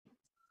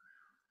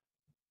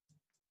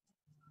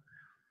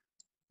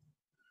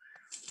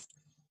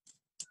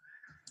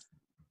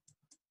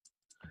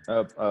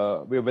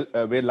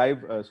We're live,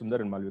 Sunder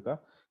and Malabika.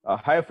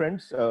 Hi,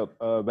 friends.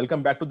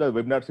 Welcome back to the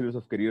webinar series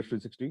of Careers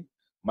 360.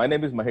 My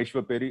name is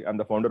Maheshwar Peri. I'm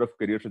the founder of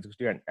Careers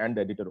 360 and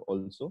the editor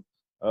also.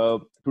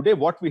 Today,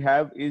 what we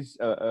have is,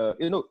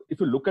 if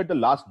you look at the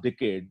last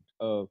decade,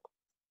 the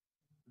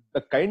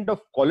kind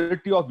of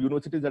quality of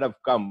universities that have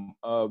come,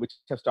 which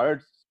have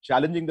started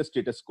challenging the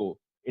status quo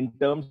in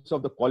terms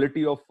of the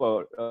quality of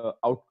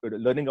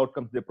learning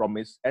outcomes they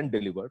promise and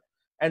deliver,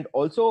 and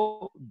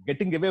also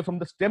getting away from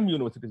the STEM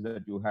universities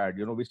that you had.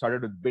 We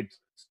started with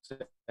BITS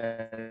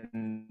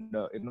and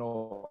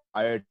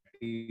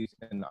IITs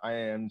and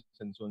IIMs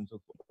and so on and so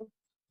forth.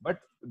 But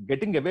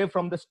getting away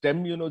from the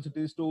STEM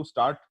universities to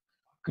start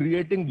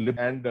creating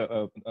and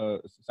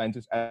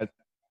sciences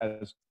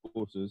as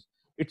courses,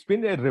 it's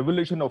been a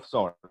revolution of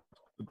sorts,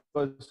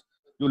 because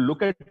you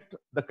look at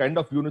the kind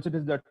of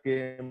universities that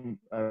came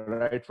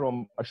right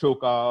from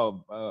Ashoka,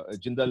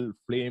 Jindal,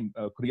 Flame,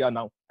 Kriya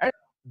now, and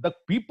the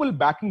people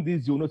backing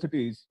these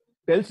universities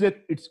tells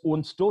it its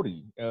own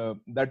story,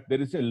 that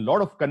there is a lot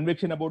of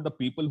conviction about the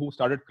people who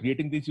started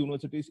creating these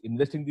universities,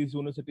 investing in these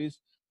universities,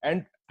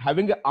 and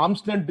having an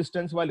arm's length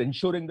distance while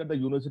ensuring that the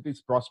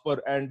universities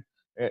prosper and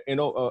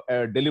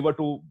deliver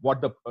to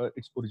what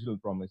its original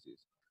promise is.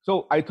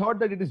 So I thought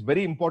that it is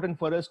very important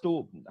for us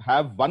to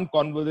have one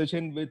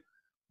conversation with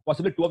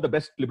possibly two of the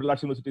best liberal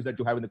arts universities that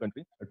you have in the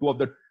country, two of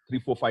the 3,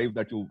 4, 5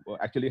 that you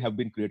actually have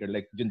been created,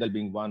 like Jindal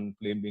being one,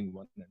 Flame being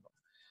one, and all.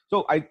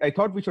 So I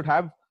thought we should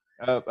have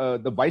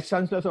the vice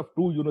chancellors of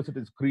two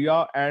universities,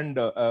 Kriya and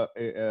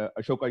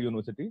Ashoka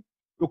University,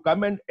 to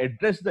come and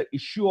address the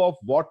issue of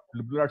what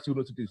liberal arts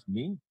universities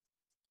mean,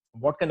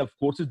 what kind of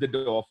courses they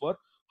offer,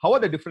 how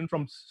are they different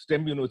from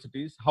STEM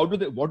universities,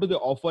 what do they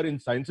offer in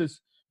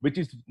sciences, which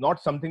is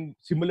not something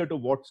similar to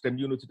what STEM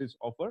universities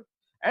offer,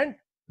 and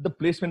the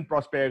placement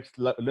prospects,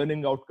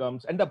 learning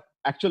outcomes, and the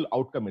actual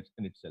outcome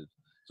in itself.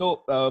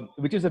 So,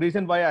 which is the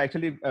reason why I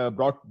actually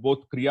brought both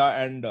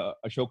Kriya and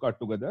Ashoka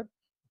together.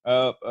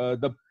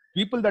 The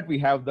people that we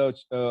have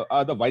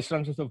are the vice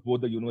chancellors of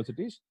both the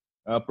universities.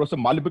 Professor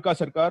Malabika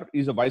Sarkar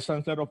is a vice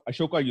chancellor of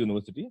Ashoka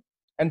University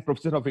and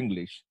professor of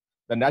English.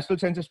 The National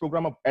Sciences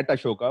Program at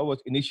Ashoka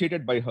was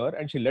initiated by her,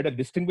 and she led a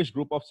distinguished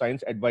group of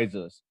science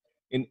advisors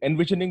in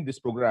envisioning this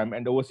program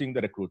and overseeing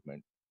the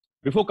recruitment.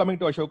 Before coming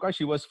to Ashoka,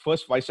 she was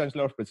first vice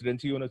chancellor of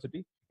Presidency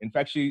University. In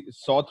fact, she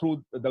saw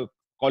through the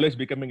college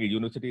becoming a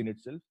university in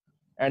itself.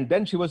 And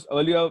then she was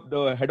earlier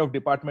the head of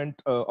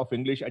department of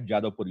English at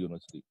Jadavpur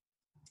University.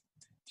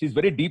 She's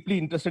very deeply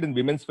interested in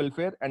women's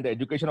welfare and the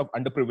education of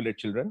underprivileged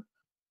children.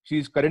 She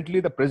is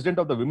currently the president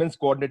of the Women's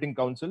Coordinating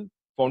Council,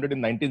 founded in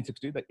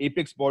 1960, the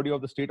apex body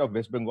of the state of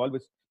West Bengal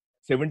with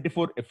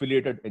 74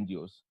 affiliated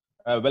NGOs.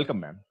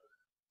 Welcome, ma'am.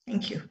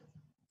 Thank you.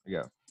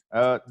 Yeah.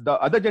 The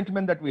other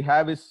gentleman that we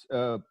have is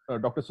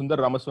Dr. Sunder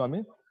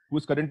Ramaswamy, who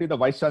is currently the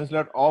Vice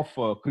Chancellor of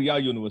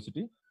Kriya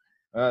University.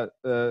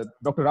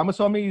 Dr.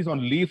 Ramaswamy is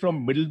on leave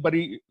from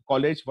Middlebury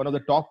College, one of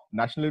the top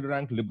nationally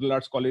ranked liberal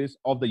arts colleges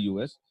of the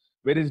US,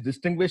 where he is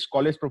Distinguished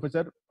College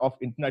Professor of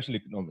International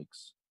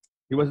Economics.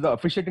 He was the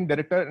officiating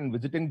director and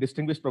visiting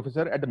distinguished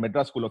professor at the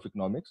Madras School of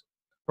Economics.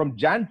 From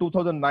Jan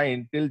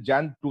 2009 till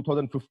Jan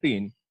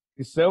 2015,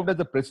 he served as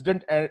the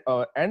president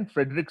and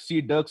Frederick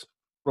C. Dirks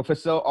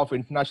Professor of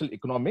International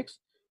Economics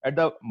at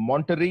the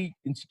Monterey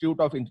Institute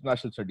of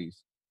International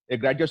Studies, a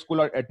graduate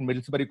school at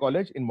Middlebury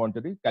College in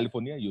Monterey,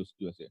 California,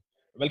 USA.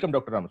 Welcome,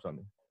 Dr.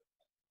 Ramaswamy.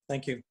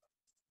 Thank you.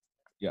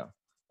 Yeah.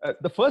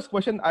 The first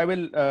question I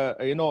will,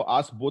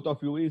 ask both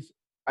of you is,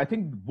 I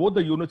think both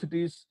the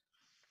universities,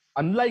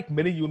 unlike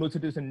many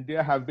universities in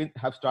India,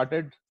 have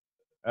started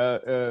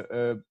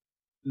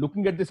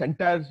looking at this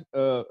entire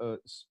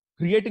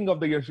creation of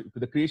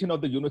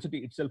the university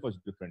itself was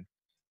different.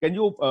 Can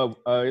you,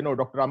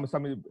 Dr.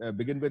 Ramaswamy,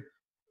 begin with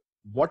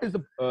what is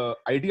the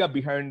idea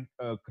behind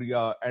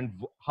Kriya and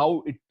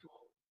how it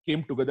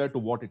came together to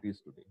what it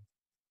is today?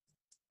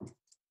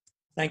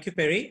 Thank you,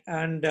 Perry.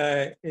 And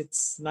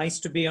it's nice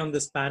to be on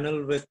this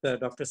panel with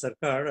Dr.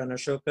 Sarkar, and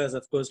Ashoka has,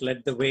 of course,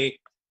 led the way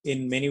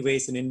in many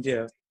ways in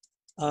India.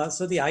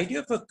 So the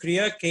idea for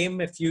Kriya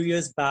came a few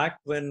years back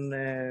when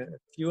a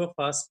few of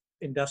us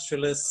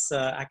industrialists,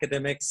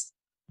 academics,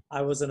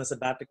 I was on a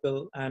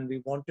sabbatical, and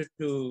we wanted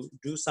to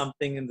do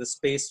something in the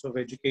space of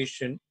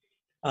education.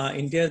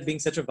 India being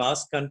such a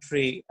vast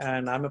country,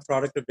 and I'm a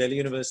product of Delhi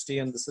University,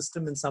 and the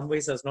system in some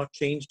ways has not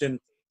changed in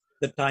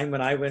the time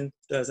when I went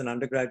as an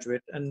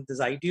undergraduate. And this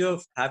idea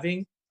of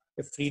having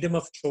a freedom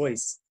of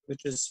choice,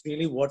 which is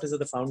really what is at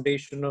the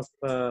foundation of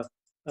the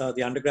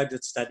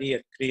undergraduate study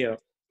at Kriya.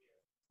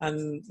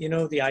 And,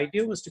 the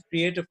idea was to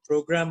create a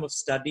program of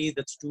study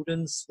that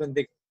students, when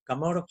they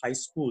come out of high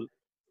school,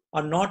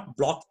 are not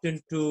blocked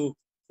into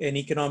an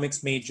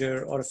economics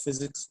major or a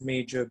physics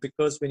major.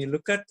 Because when you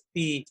look at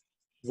the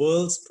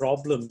world's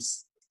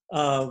problems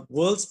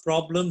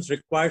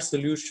require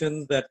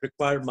solutions that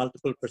require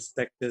multiple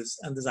perspectives.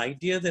 And this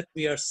idea that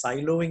we are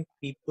siloing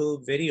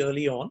people very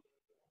early on,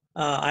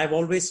 I've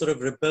always sort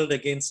of rebelled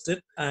against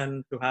it,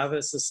 and to have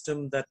a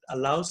system that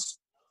allows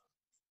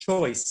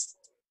choice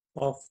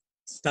of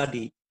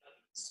study.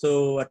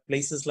 So at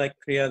places like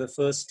Kriya, the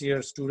first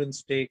year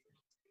students take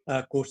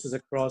courses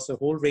across a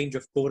whole range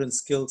of core and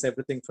skills,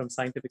 everything from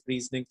scientific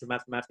reasoning to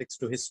mathematics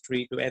to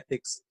history to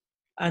ethics.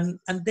 And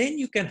then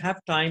you can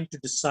have time to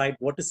decide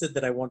what is it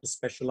that I want to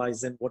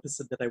specialize in, what is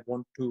it that I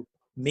want to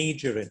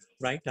major in,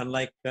 right?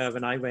 Unlike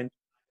when I went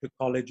to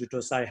college, it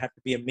was I had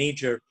to be a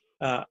major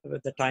at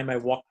the time I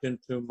walked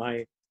into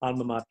my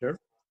alma mater.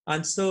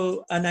 And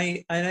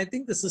I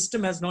think the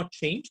system has not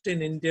changed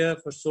in India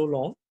for so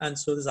long. And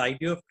so this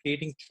idea of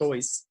creating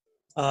choice,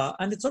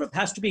 and it sort of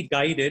has to be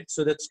guided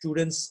so that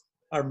students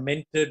are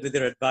mentored with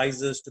their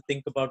advisors to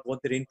think about what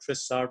their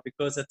interests are,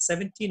 because at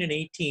 17 and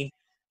 18,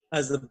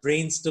 as the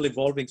brain's still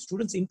evolving,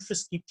 students'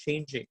 interests keep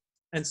changing.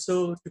 And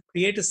so to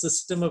create a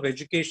system of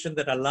education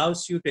that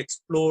allows you to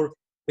explore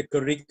the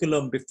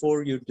curriculum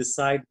before you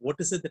decide what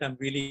is it that I'm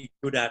really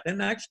good at.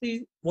 And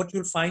actually what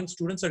you'll find,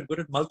 students are good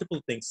at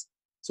multiple things.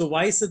 So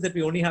why is it that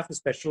we only have to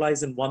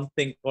specialize in one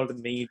thing called a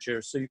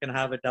major? So you can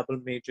have a double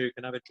major, you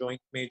can have a joint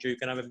major, you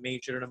can have a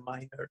major and a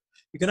minor.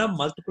 You can have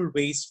multiple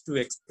ways to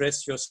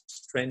express your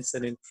strengths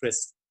and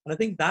interests. And I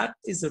think that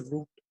is a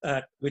route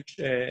at which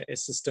a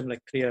system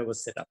like Kriya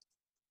was set up.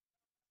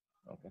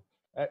 Okay.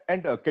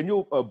 And can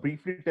you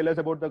briefly tell us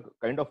about the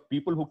kind of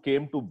people who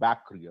came to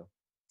back Kriya?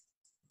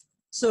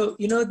 So,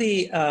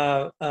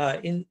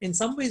 in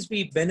some ways,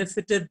 we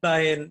benefited by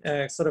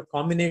a sort of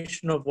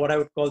combination of what I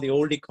would call the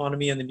old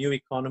economy and the new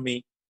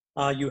economy.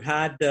 You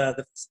had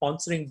the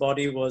sponsoring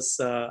body was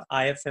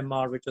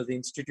IFMR, which was the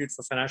Institute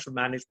for Financial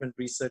Management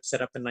Research,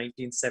 set up in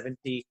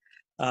 1970.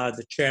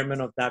 The chairman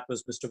of that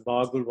was Mr.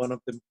 Bagul, one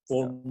of the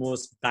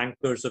foremost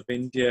bankers of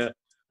India.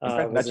 In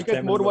fact,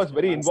 Nachiket Moore was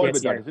very involved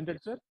with that, isn't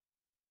it, sir?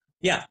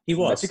 Yeah, he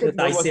was with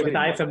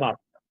IFMR.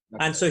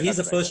 And so he's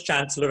the first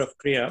chancellor of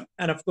Kriya.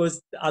 And of course,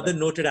 other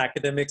noted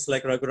academics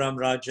like Raghuram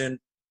Rajan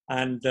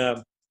and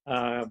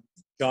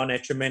John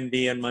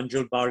Etchemendy and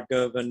Manjul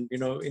Bhargav, and,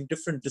 in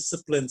different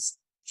disciplines,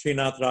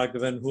 Srinath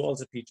Raghavan, who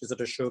also teaches at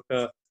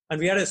Ashoka. And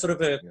we had a sort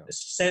of a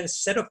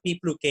set of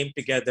people who came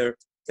together.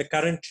 The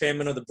current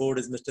chairman of the board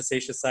is Mr.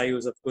 Seshasai,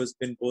 who's of course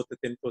been both at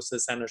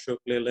Infosys and Ashok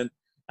Leyland.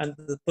 And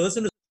the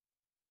person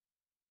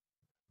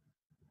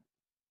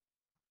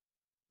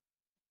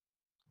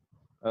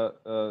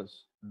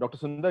Dr.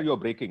 Sunder, you're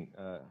breaking.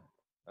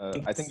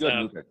 I think you're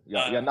muted.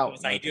 Now.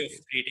 This idea of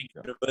creating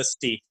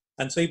university.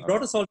 And so he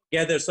brought us all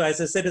together. So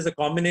as I said, it's a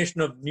combination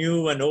of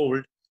new and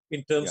old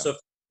in terms of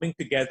coming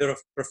together of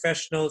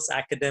professionals,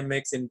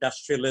 academics,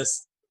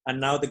 industrialists, and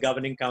now the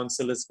governing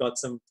council has got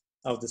some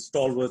of the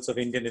stalwarts of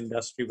Indian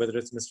industry, whether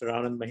it's Mr.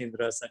 Anand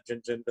Mahindra,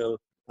 Sajjan Jindal,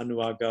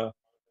 Anuaga,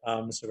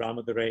 Mr.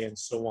 Ramadurai, and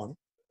so on.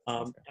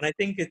 And I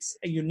think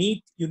you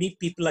need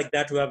people like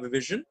that who have a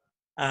vision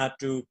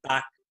to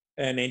back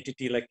an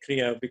entity like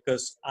Kriya,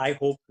 because I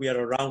hope we are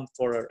around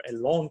for a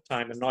long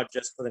time and not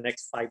just for the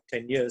next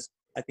 5-10 years.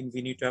 I think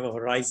we need to have a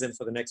horizon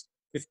for the next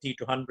 50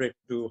 to 100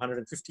 to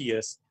 150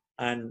 years.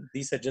 And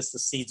these are just the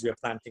seeds we are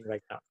planting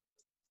right now.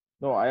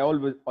 No, I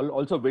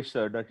also wish,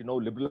 sir, that,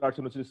 liberal arts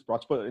universities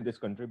prosper in this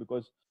country,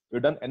 because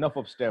we've done enough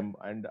of STEM,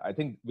 and I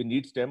think we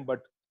need STEM,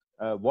 but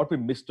what we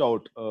missed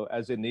out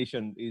as a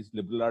nation is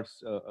liberal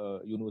arts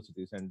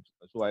universities. And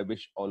so I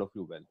wish all of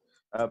you well.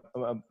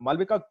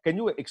 Malabika, can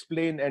you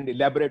explain and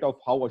elaborate of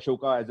how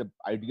Ashoka as an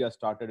idea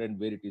started and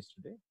where it is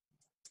today?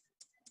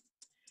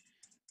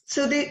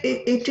 So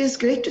it is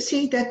great to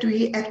see that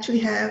we actually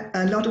have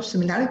a lot of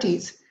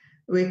similarities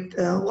with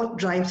what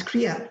drives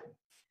Kriya.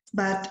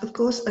 But of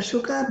course,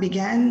 Ashoka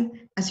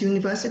began as a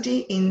university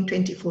in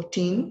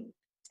 2014.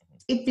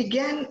 It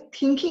began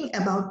thinking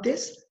about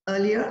this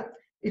earlier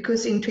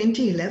because in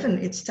 2011,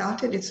 it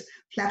started its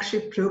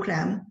flagship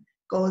program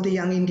called the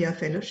Young India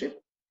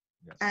Fellowship.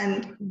 Yes.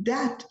 And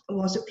that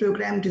was a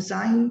program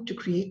designed to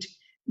create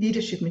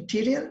leadership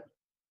material.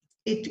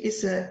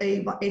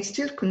 It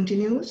still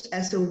continues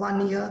as a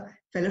one-year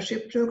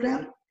fellowship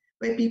program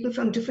where people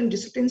from different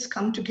disciplines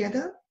come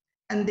together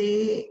and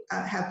they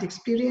have the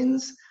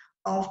experience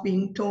of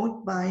being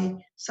taught by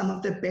some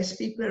of the best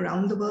people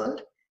around the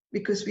world,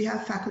 because we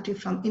have faculty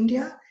from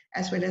India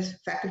as well as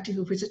faculty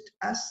who visit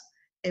us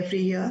every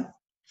year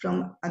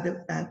from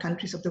other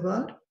countries of the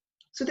world.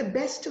 So the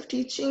best of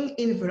teaching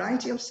in a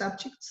variety of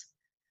subjects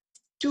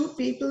to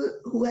people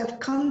who have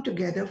come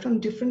together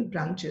from different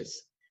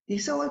branches.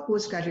 These are all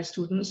postgraduate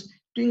students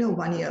doing a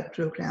one-year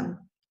program.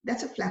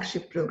 That's a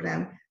flagship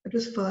program that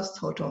was first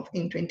thought of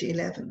in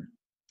 2011.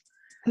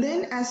 And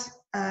then as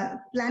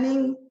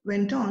planning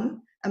went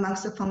on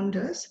amongst the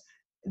founders,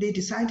 they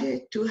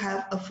decided to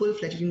have a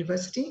full-fledged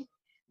university.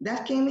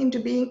 That came into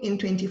being in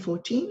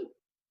 2014.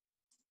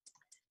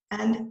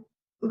 And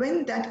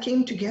when that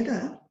came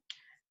together,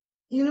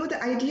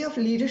 the idea of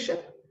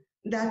leadership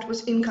that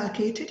was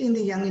inculcated in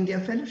the Young India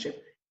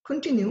Fellowship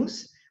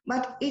continues,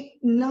 but it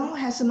now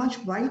has a much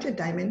wider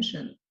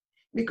dimension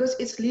because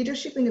it's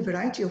leadership in a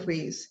variety of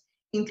ways,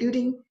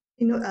 including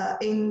in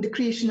the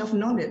creation of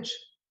knowledge.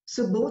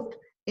 So both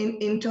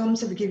in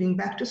terms of giving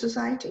back to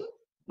society,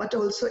 but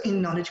also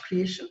in knowledge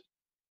creation.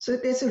 So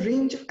there's a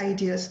range of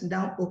ideas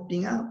now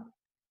opening up.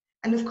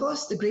 And of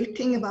course, the great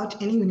thing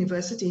about any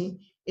university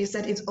is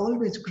that it's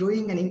always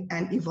growing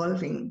and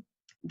evolving.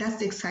 That's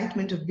the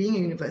excitement of being a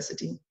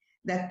university,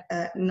 that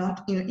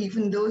not,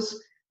 even those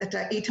that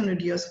are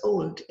 800 years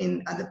old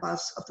in other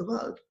parts of the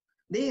world,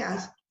 they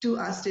too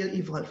are still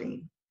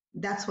evolving.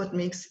 That's what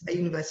makes a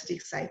university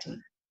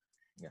exciting.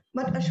 Yeah.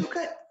 But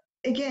Ashoka,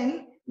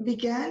 again,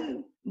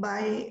 began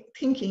by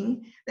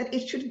thinking that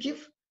it should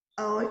give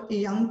our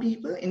young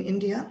people in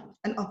India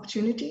an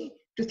opportunity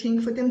to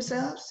think for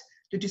themselves,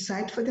 to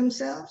decide for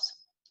themselves.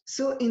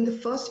 So in the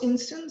first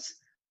instance,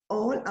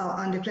 all our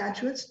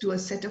undergraduates do a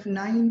set of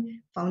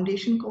 9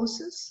 foundation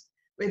courses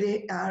where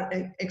they are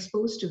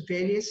exposed to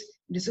various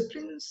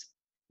disciplines.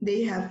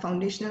 They have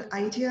foundational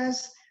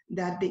ideas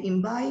that they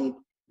imbibe.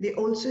 They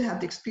also have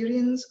the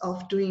experience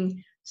of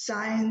doing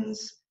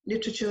science,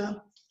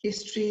 literature,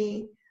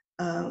 history,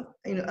 a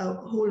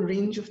whole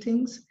range of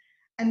things.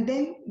 And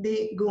then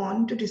they go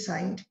on to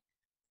decide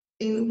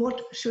in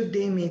what should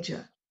they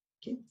major.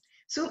 Okay?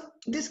 So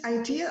this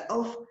idea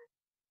of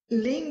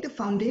laying the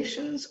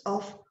foundations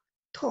of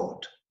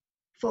thought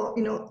for,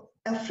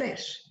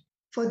 afresh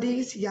for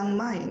these young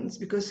minds,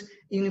 because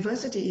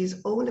university is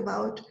all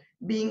about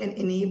being an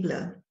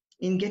enabler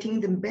in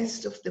getting the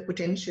best of the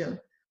potential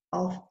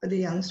of the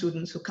young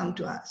students who come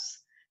to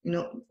us,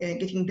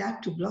 getting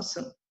that to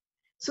blossom.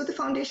 So the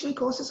foundation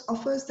courses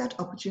offers that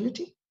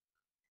opportunity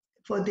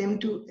for them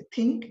to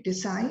think,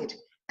 decide,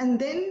 and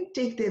then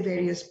take their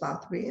various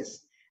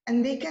pathways.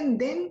 And they can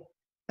then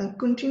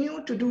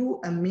continue to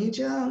do a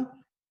major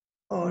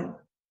and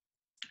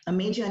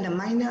a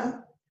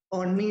minor,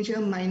 or major,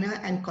 minor,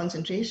 and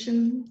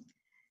concentration.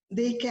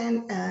 They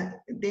can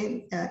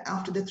then,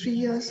 after the 3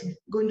 years,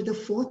 go into the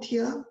 4th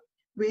year,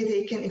 where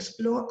they can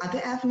explore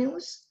other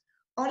avenues,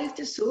 or if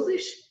they so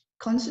wish,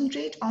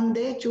 concentrate on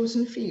their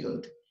chosen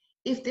field.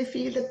 If they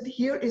feel that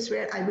here is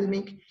where I will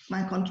make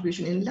my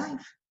contribution in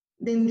life,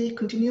 then they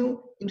continue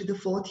into the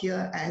 4th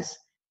year as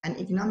an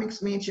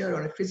economics major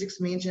or a physics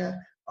major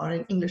or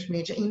an English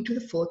major into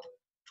the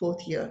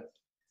fourth year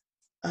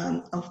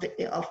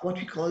of what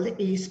we call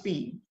the ASP.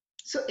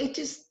 So it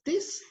is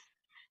this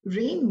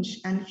range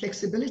and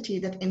flexibility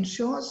that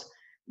ensures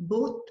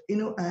both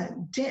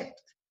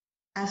depth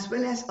as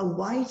well as a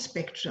wide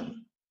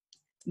spectrum.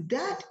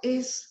 That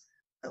is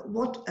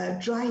what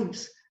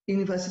drives a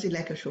university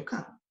like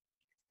Ashoka.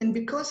 And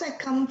because I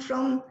come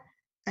from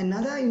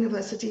another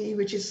university,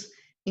 which is,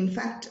 in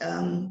fact,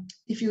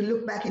 if you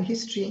look back in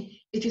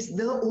history, it is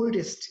the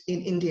oldest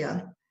in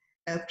India.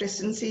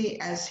 Presidency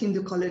as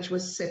Hindu College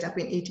was set up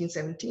in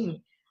 1817.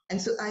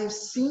 And so I've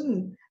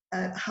seen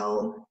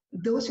how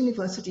those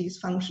universities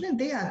function, and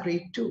they are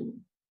great too.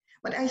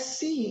 But I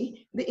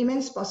see the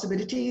immense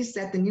possibilities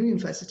that the new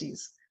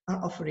universities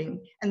are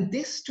offering. And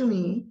this, to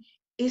me,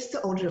 is the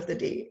order of the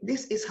day.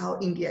 This is how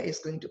India is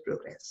going to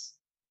progress.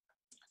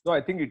 So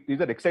I think these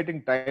are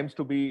exciting times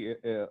to be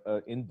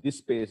in this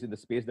space, in the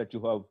space that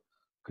you have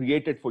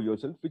created for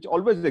yourself, which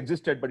always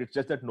existed, but it's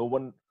just that no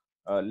one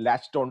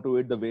latched onto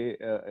it the way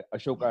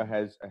Ashoka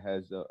has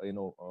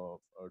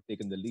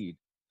taken the lead.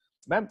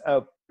 Ma'am,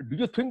 do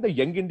you think the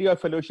Young India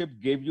Fellowship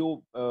gave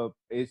you a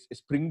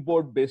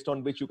springboard based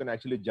on which you can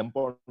actually jump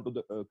onto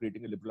the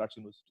creating a liberal arts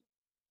university?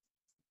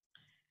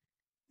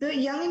 The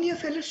Young India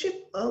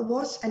Fellowship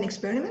was an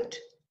experiment,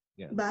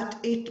 but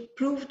it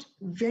proved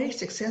very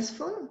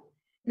successful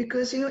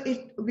because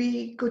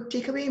we could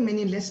take away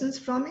many lessons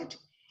from it,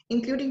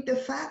 including the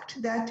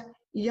fact that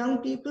young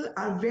people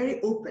are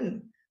very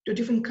open to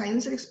different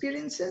kinds of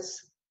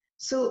experiences.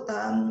 So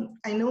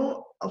I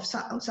know of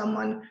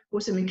someone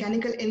who's a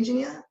mechanical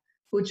engineer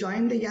who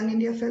joined the Young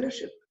India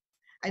Fellowship.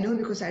 I know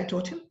because I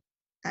taught him.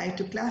 I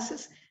took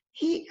classes.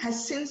 He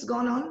has since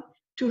gone on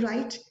to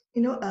write,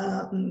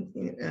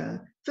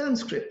 film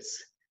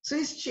scripts. So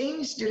he's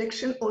changed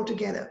direction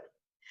altogether.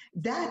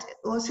 That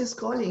was his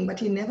calling, but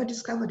he never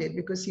discovered it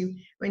because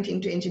he went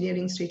into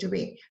engineering straight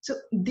away. So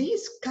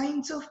these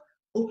kinds of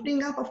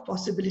opening up of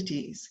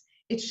possibilities,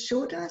 it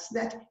showed us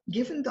that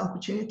given the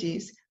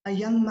opportunities, a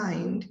young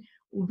mind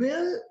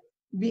will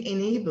be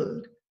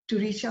enabled to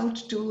reach out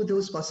to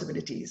those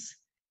possibilities.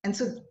 And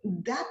so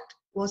that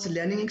was a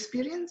learning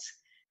experience.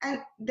 And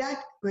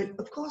that, well,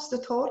 of course, the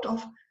thought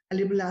of a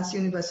liberal arts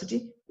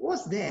university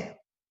was there,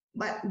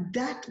 but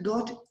that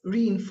got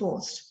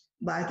reinforced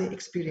by the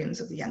experience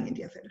of the Young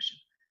India Fellowship.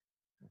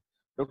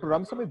 Dr.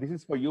 Ramasamy, this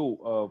is for you.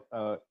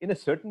 In a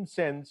certain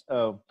sense,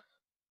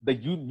 the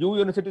new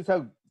universities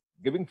are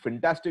giving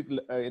fantastic,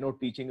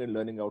 teaching and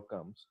learning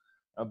outcomes,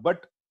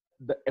 but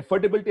the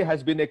affordability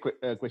has been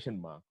a question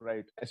mark,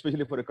 right?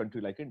 Especially for a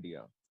country like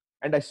India.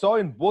 And I saw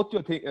in both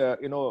your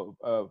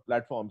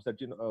platforms that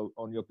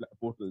on your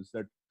portals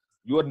that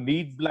you are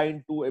need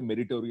blind to a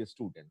meritorious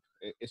student,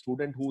 a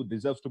student who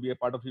deserves to be a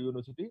part of your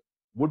university,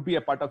 would be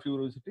a part of your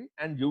university,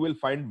 and you will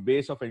find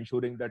ways of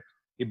ensuring that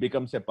he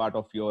becomes a part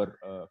of your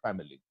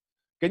family.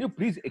 Can you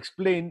please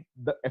explain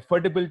the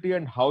affordability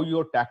and how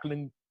you're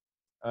tackling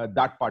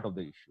that part of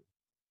the issue?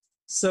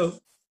 So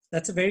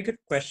that's a very good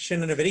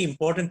question and a very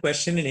important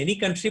question in any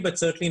country, but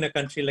certainly in a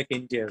country like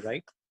India,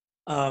 right?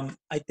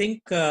 I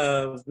think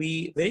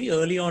we very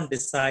early on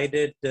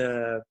decided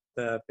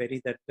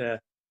Perry, that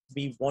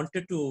we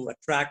wanted to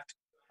attract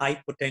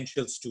high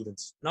potential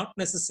students, not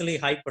necessarily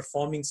high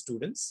performing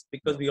students,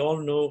 because we all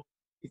know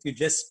if you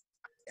just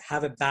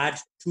have a bad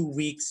 2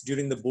 weeks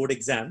during the board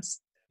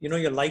exams,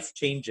 your life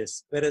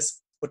changes.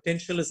 Whereas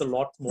potential is a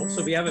lot more.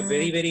 So we have a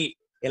very, very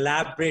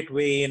elaborate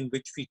way in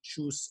which we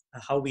choose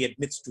how we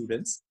admit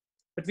students.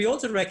 But we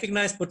also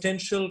recognize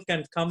potential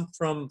can come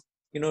from,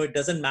 it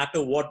doesn't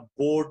matter what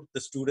board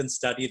the student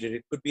studied it.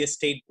 It could be a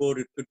state board,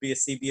 it could be a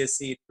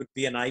CBSE, it could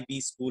be an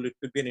IB school, it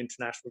could be an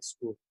international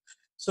school.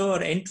 So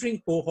our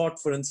entering cohort,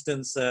 for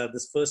instance,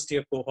 this first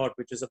year cohort,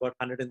 which is about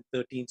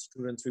 113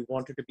 students, we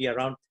wanted to be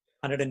around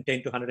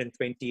 110 to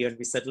 120, and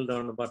we settled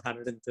on about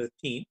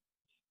 113.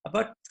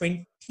 About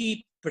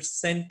 20%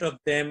 of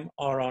them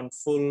are on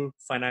full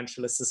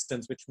financial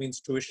assistance, which means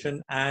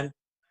tuition and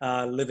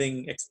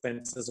living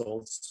expenses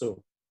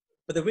also.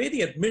 But the way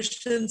the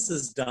admissions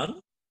is done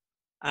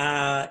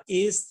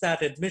is that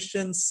the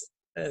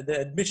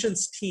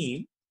admissions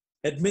team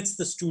admits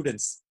the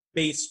students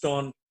based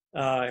on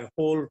a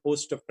whole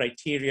host of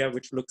criteria,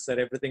 which looks at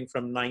everything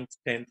from 9th,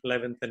 10th,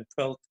 11th, and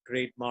 12th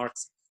grade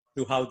marks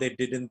to how they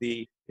did in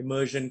the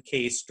immersion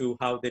case, to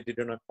how they did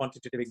on a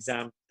quantitative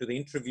exam, to the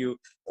interview.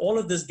 All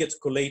of this gets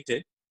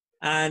collated,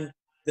 and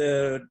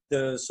the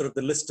sort of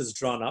the list is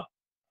drawn up,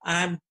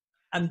 and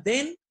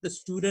then the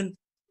student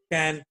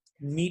can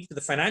meet the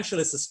financial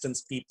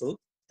assistance people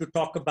to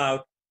talk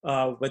about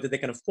whether they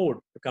can afford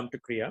to come to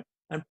Kriya.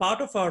 And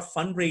part of our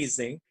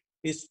fundraising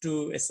is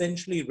to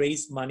essentially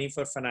raise money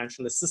for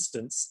financial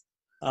assistance.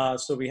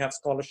 So we have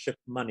scholarship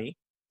money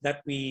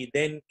that we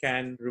then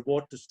can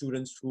reward to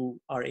students who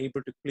are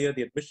able to clear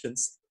the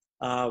admissions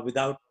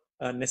without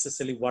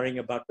necessarily worrying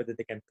about whether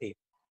they can pay.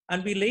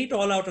 And we lay it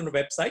all out on the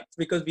website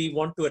because we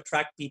want to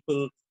attract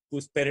people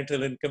whose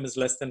parental income is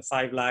less than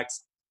 5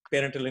 lakhs,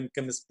 parental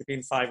income is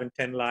between 5 and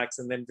 10 lakhs,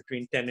 and then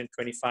between 10 and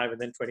 25,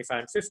 and then 25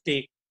 and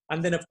 50.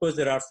 And then, of course,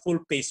 there are full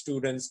pay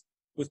students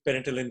whose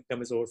parental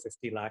income is over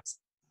 50 lakhs.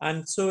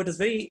 And so it is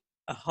very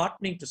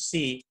heartening to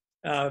see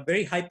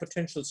very high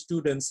potential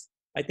students.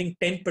 I think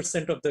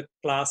 10% of the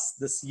class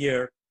this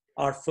year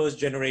are first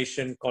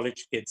generation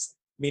college kids,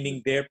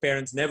 meaning their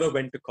parents never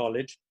went to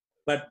college,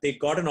 but they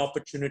got an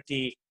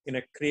opportunity in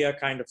a Kriya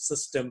kind of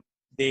system.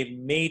 They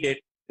made it.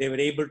 They were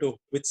able to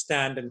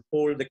withstand and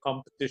hold the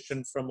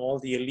competition from all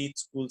the elite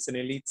schools and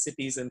elite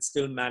cities and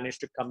still manage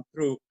to come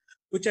through,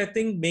 which I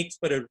think makes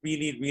for a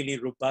really, really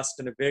robust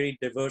and a very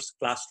diverse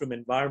classroom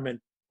environment,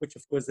 which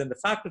of course then the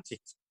faculty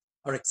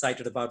are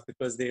excited about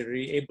because they're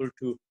able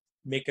to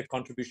make a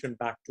contribution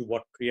back to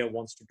what Kriya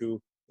wants to do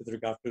with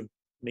regard to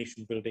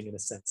nation building in a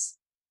sense.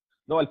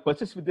 No, I'll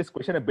persist with this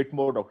question a bit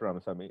more, Dr.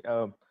 Ramasamy.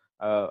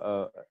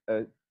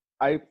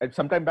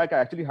 Some time back, I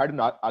actually had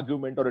an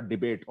argument or a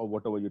debate or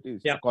whatever it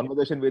is, a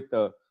conversation with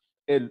a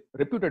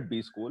reputed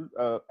B school.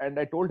 And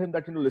I told him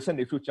that, listen,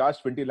 if you charge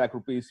 20 lakh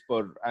rupees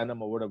per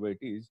annum or whatever it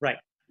is, right,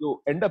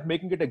 you end up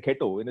making it a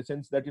ghetto in a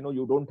sense that,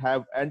 you don't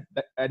have,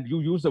 and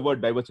you use the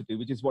word diversity,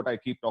 which is what I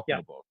keep talking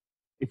about.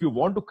 If you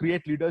want to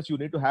create leaders, you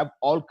need to have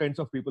all kinds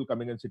of people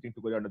coming and sitting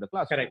together under the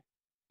classroom. Correct.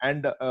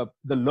 And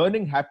the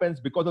learning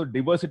happens because of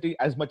diversity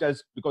as much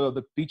as because of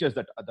the teachers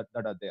that are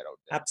there out there.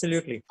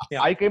 Absolutely.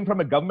 Yeah. I came from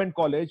a government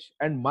college,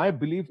 and my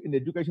belief in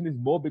education is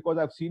more because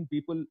I've seen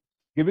people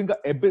giving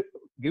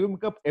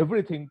up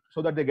everything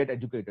so that they get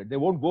educated. They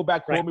won't go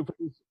back home if it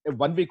is a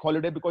 1 week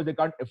holiday because they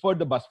can't afford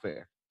the bus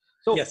fare.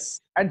 So,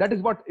 and that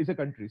is what is a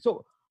country.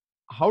 So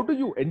how do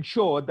you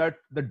ensure that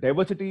the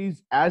diversity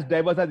is as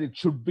diverse as it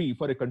should be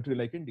for a country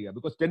like India?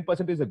 Because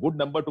 10% is a good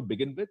number to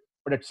begin with,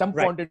 but at some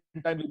point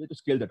in time, you need to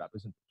scale that up,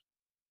 isn't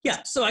it?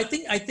 Yeah. So I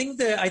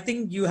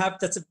think you have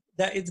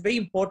that it's very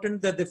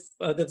important that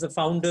the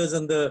founders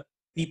and the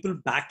people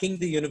backing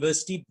the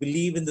university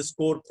believe in this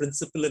core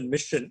principle and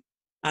mission,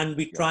 and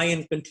we try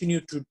and continue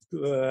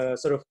to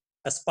sort of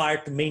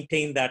aspire to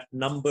maintain that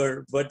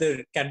number, whether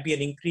it can be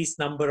an increased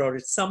number or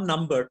it's some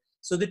number,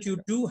 so that you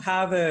do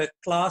have a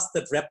class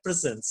that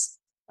represents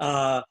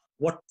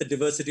what the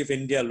diversity of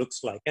India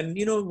looks like. And,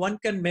 one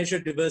can measure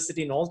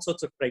diversity in all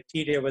sorts of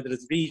criteria, whether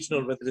it's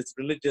regional, whether it's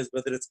religious,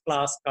 whether it's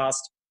class,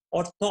 caste,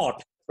 or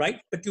thought, right?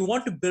 But you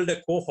want to build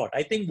a cohort.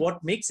 I think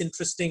what makes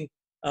interesting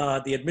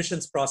the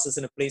admissions process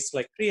in a place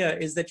like Kriya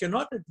is that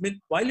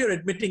while you're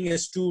admitting a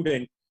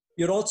student,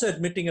 you're also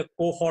admitting a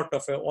cohort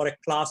or a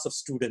class of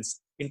students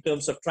in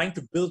terms of trying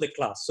to build a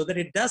class so that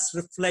it does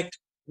reflect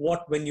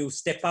when you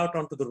step out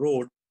onto the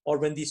road, or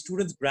when these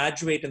students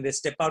graduate and they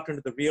step out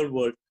into the real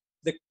world,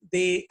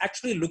 they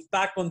actually look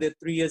back on their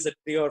 3 years at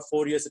Kriya or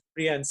 4 years at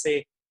Kriya and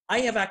say, I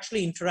have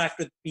actually interacted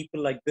with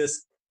people like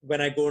this when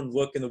I go and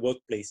work in the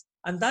workplace.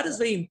 And that is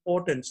very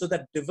important. So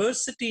that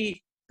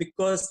diversity,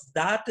 because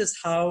that is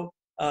how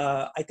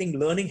I think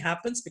learning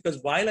happens. Because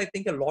while I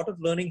think a lot of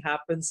learning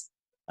happens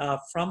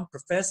from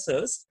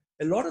professors,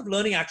 a lot of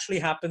learning actually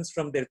happens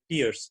from their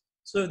peers.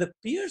 So the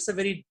peers are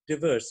very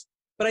diverse.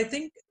 But I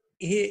think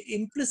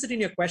implicit in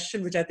your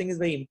question, which I think is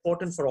very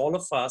important for all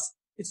of us,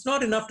 it's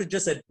not enough to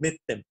just admit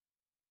them,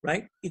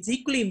 right? It's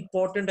equally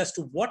important as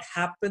to what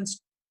happens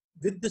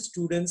with the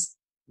students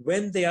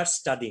when they are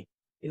studying.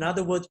 In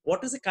other words,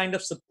 what is the kind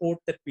of support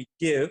that we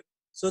give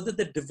so that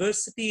the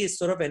diversity is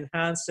sort of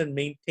enhanced and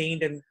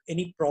maintained, and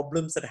any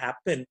problems that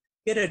happen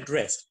get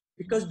addressed?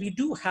 Because we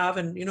do have,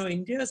 and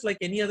India is like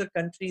any other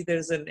country,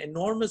 there's an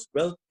enormous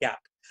wealth gap.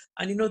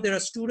 And there are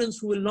students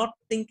who will not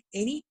think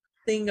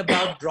anything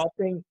about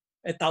dropping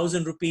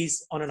 1,000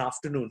 rupees on an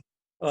afternoon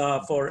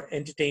for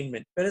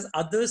entertainment, whereas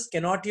others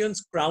cannot even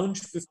scrounge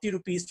 50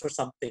 rupees for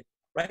something,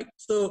 right?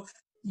 So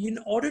in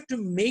order to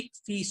make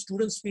the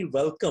students feel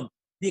welcome,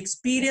 the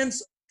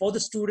experience for the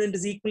student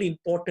is equally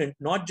important,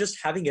 not just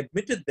having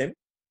admitted them,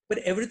 but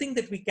everything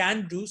that we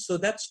can do so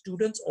that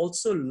students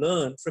also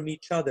learn from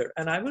each other.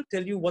 And I will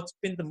tell you what's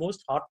been the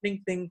most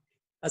heartening thing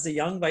as a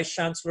young vice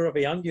chancellor of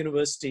a young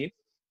university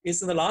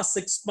is in the last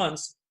 6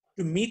 months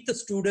to meet the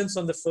students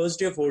on the first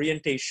day of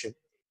orientation.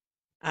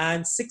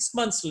 And 6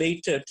 months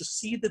later to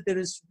see that there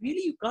is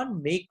really, you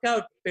can't make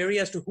out, Perry,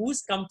 as to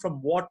who's come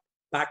from what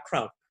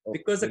background.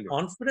 Because the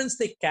confidence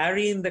they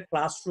carry in the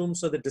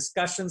classrooms, or the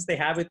discussions they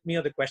have with me,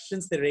 or the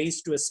questions they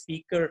raise to a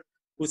speaker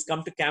who's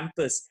come to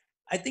campus,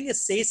 I think it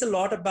says a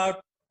lot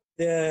about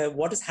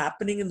what is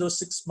happening in those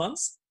 6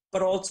 months,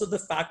 but also the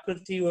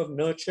faculty who have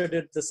nurtured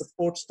it, the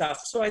support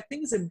staff. So I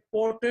think it's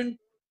important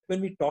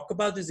when we talk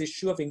about this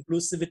issue of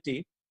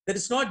inclusivity, that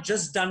it's not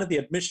just done at the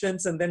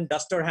admissions and then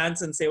dust our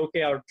hands and say,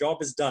 okay, our job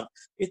is done.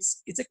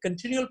 It's a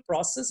continual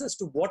process as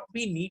to what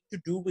we need to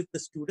do with the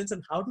students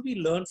and how do we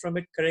learn from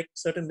it, correct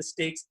certain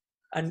mistakes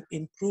and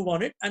improve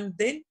on it, and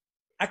then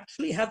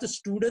actually have the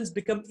students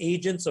become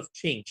agents of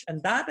change.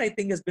 And that, I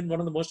think, has been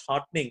one of the most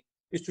heartening,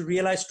 is to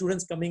realize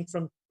students coming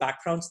from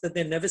backgrounds that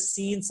they've never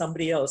seen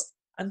somebody else,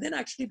 and then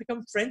actually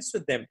become friends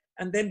with them,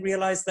 and then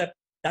realize that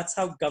that's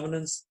how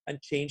governance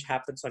and change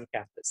happens on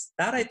campus.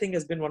 That, I think,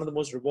 has been one of the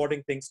most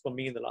rewarding things for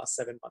me in the last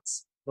 7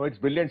 months. No, it's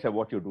brilliant, sir,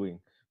 what you're doing.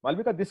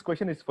 Malabika, this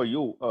question is for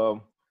you.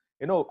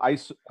 When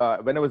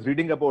I was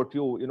reading about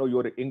you,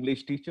 you're an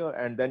English teacher,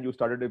 and then you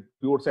started a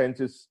pure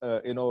sciences,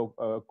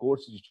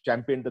 course. You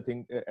championed the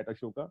thing at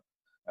Ashoka,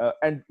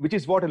 and which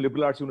is what a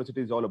liberal arts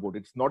university is all about.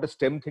 It's not a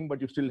STEM thing, but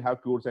you still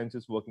have pure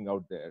sciences working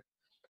out there.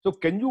 So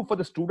can you, for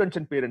the students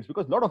and parents,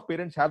 because a lot of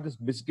parents have this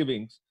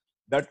misgivings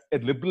that a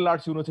liberal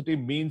arts university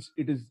means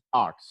it is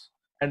arts,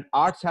 and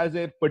arts has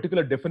a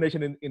particular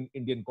definition in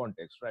Indian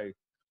context, right?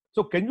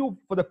 So can you,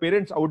 for the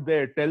parents out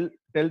there, tell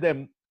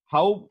them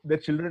how their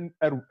children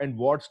and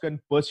wards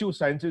can pursue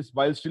sciences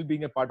while still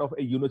being a part of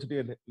a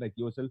university like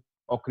yourself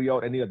or Kriya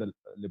or any other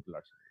liberal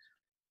arts university?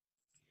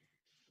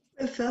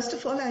 Well, first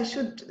of all, I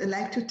should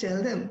like to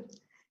tell them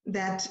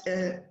that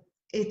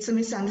it's a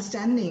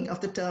misunderstanding of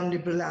the term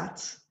liberal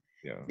arts.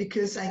 Yeah.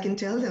 Because I can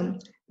tell them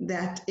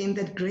that in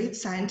that great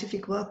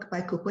scientific work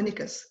by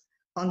Copernicus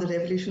on the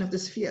revolution of the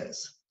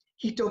spheres,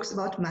 he talks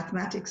about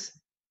mathematics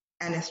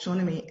and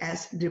astronomy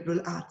as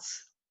liberal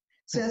arts.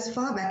 So as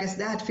far back as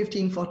that,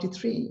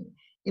 1543,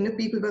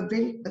 people were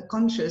very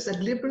conscious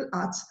that liberal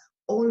arts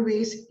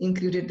always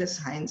included the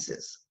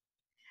sciences.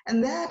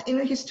 And that,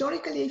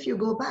 historically, if you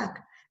go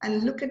back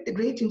and look at the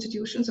great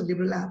institutions of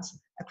liberal arts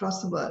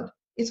across the world,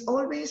 it's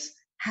always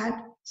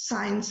had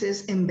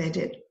sciences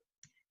embedded.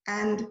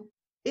 And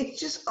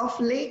it's just of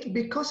late,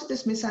 because of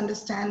this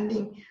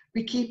misunderstanding,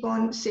 we keep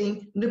on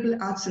saying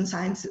liberal arts and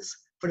sciences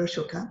for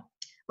Ashoka.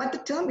 But the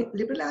term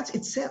liberal arts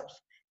itself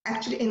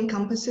actually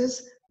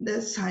encompasses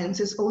the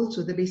sciences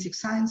also, the basic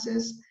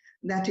sciences,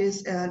 that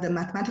is the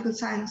mathematical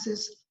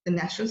sciences, the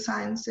natural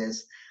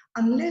sciences,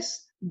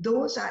 unless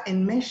those are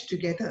enmeshed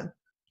together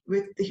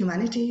with the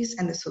humanities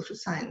and the social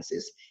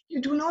sciences,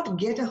 you do not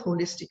get a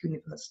holistic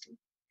university.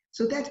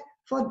 So that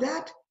for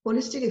that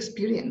holistic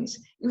experience,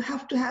 you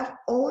have to have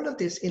all of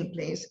this in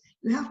place.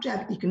 You have to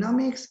have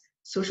economics,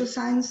 social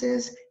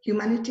sciences,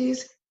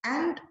 humanities,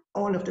 and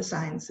all of the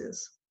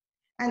sciences.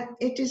 And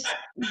it is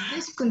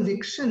this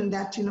conviction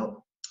that,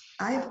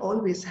 I've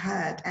always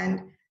had.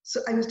 And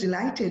so I was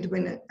delighted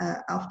when,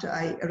 after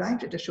I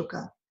arrived at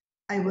Ashoka,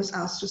 I was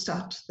asked to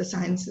start the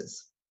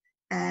sciences.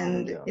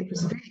 And it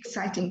was a very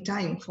exciting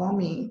time for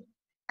me.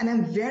 And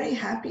I'm very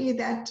happy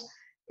that,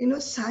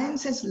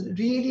 science has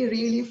really,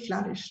 really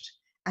flourished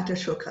at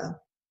Ashoka.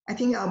 I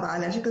think our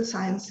biological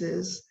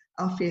sciences,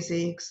 our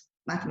physics,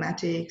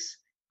 mathematics,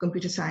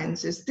 computer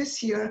sciences,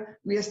 this year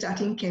we are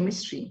starting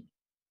chemistry.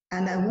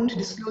 And I won't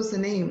disclose the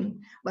name,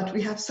 but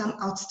we have some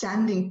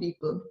outstanding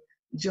people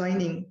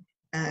joining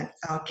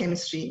our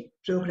chemistry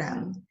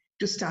program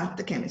to start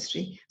the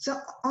chemistry. So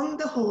on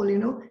the whole,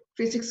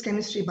 physics,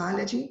 chemistry,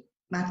 biology,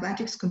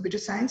 mathematics, computer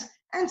science,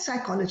 and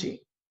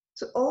psychology.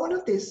 So all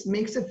of this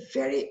makes a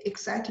very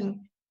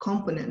exciting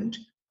component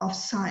of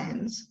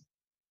science,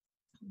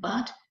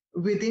 but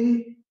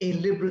within a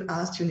liberal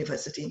arts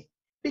university.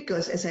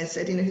 Because as I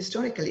said,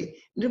 historically,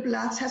 liberal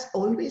arts has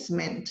always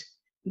meant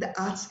the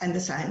arts and the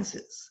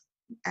sciences.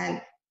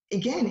 And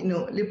again,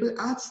 liberal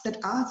arts, that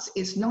arts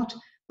is not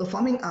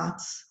performing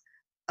arts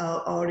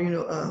or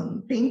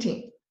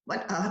painting,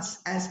 but arts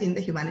as in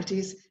the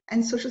humanities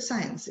and social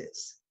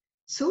sciences.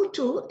 So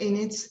too, in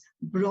its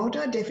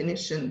broader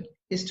definition,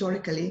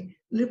 historically,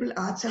 liberal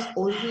arts has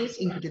always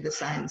included the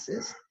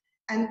sciences.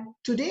 And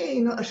today,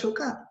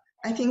 Ashoka,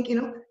 I think,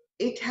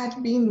 it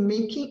had been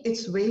making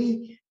its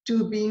way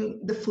to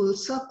being the full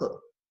circle.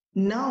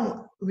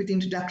 Now, with the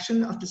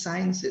introduction of the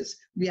sciences,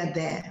 we are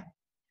there.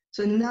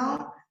 So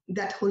now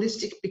that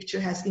holistic picture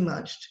has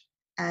emerged,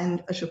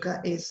 and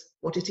Ashoka is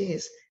what it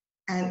is.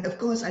 And of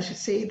course, I should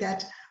say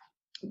that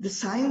the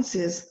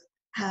sciences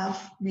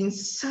have been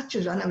such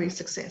a runaway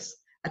success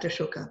at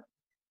Ashoka.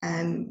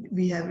 And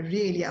we have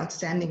really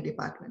outstanding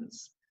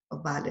departments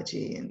of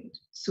biology and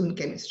soon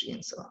chemistry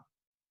and so on.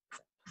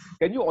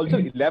 Can you also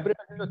elaborate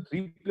on your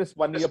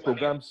 3+1 year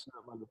programs,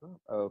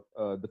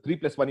 Malabika? The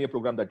 3+1 year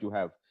program that you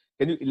have?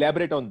 Can you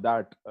elaborate on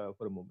that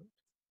for a moment?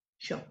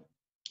 Sure.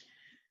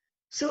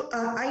 So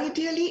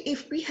ideally,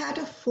 if we had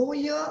a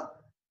 4-year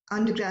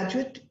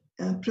undergraduate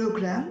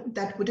program,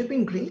 that would have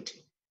been great,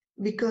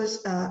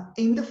 because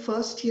in the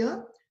first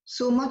year,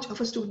 so much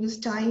of a student's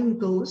time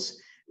goes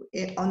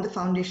on the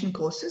foundation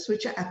courses,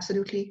 which are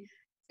absolutely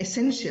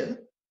essential,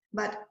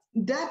 but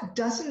that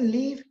doesn't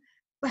leave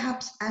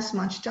perhaps as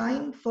much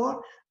time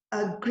for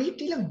a great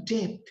deal of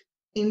depth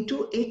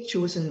into a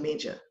chosen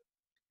major.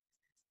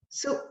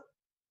 So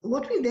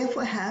what we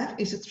therefore have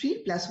is a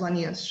 3+1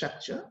 year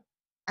structure.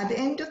 At the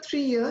end of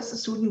 3 years, a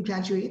student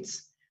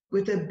graduates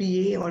with a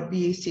BA or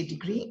BAc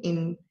degree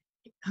in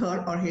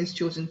her or his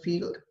chosen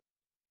field,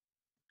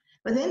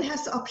 but then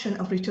has the option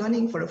of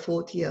returning for a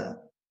 4th year.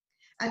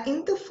 And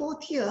in the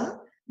 4th year,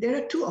 there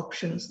are 2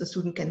 options the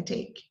student can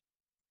take.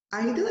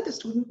 Either the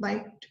student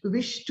might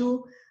wish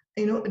to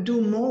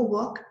do more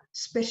work,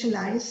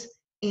 specialize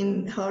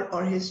in her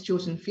or his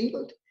chosen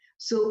field.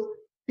 So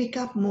pick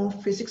up more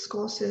physics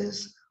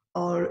courses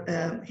or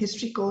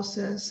history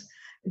courses,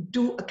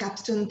 do a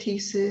capstone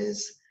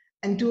thesis,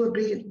 and do a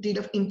great deal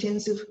of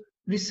intensive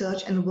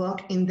research and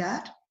work in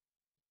that.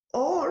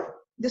 Or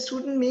the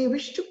student may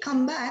wish to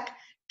come back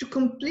to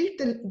complete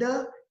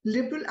the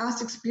liberal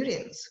arts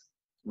experience.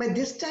 By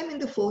this time in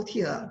the 4th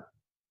year,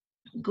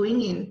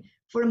 going in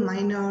for a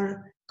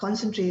minor,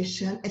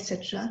 concentration,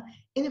 etc.,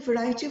 in a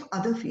variety of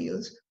other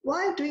fields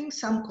while doing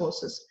some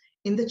courses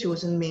in the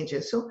chosen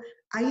major. So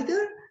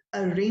either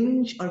a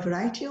range or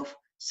variety of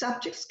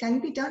subjects can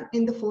be done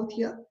in the 4th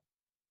year,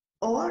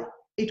 or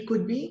it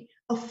could be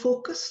a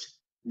focused,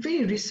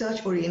 very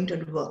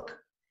research-oriented work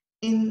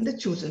in the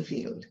chosen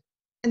field.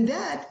 And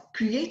that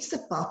creates the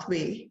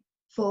pathway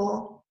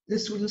for the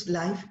student's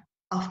life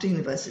after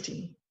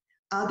university.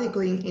 Are they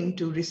going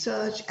into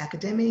research,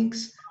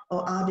 academics,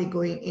 or are they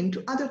going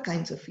into other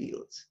kinds of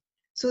fields?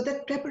 So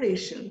that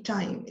preparation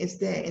time is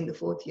there in the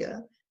 4th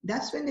year.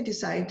 That's when they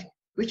decide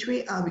which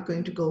way are we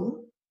going to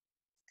go,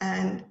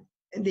 and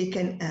they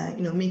can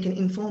make an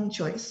informed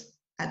choice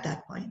at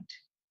that point.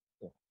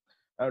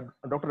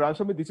 Dr.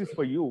 Ramaswamy, this is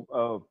for you.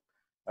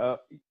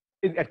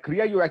 At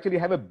Kriya, you actually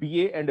have a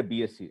BA and a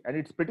BSc, and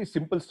it's pretty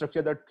simple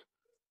structure that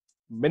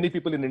many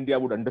people in India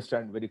would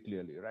understand very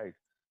clearly, right?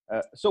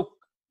 So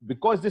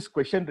because this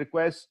question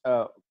requires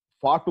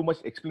far too much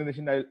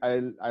explanation,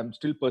 I'm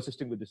still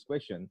persisting with this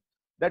question.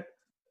 That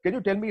can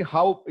you tell me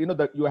how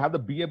that you have the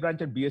BA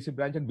branch and BSc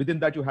branch, and within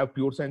that you have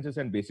pure sciences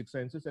and basic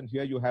sciences, and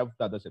here you have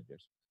the other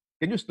subjects.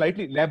 Can you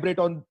slightly elaborate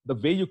on the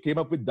way you came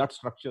up with that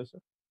structure, sir?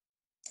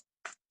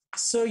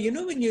 So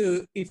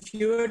if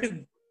you were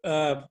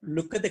to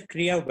look at the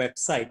Kriya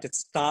website, it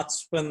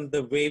starts from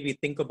the way we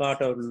think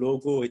about our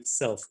logo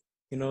itself.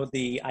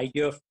 The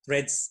idea of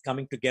threads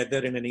coming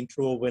together in an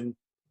interwoven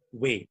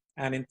way.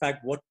 And in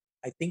fact, what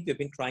I think we've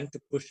been trying to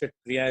push at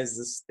Kriya is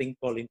this thing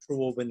called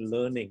interwoven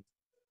learning.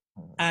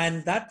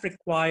 And that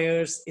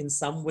requires, in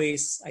some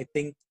ways, I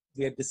think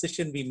the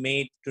decision we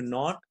made to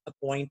not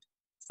appoint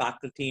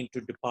faculty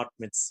into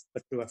departments,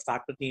 but to a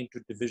faculty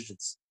into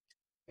divisions.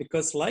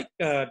 Because like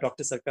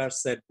Dr. Sarkar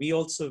said, we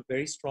also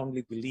very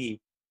strongly believe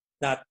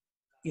that,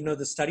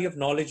 the study of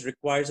knowledge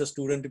requires a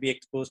student to be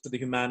exposed to the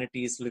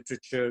humanities,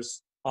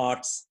 literatures,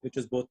 arts, which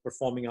is both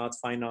performing arts,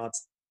 fine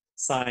arts,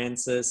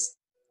 sciences,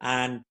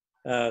 and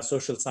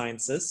social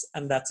sciences.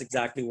 And that's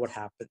exactly what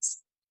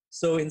happens.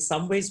 So in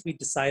some ways, we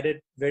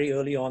decided very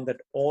early on that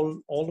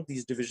all of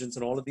these divisions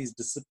and all of these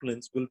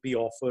disciplines will be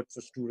offered for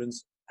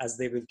students as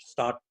they will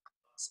start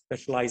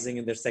specializing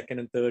in their 2nd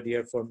and 3rd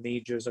year for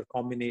majors or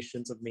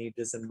combinations of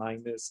majors and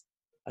minors,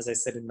 as I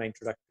said in my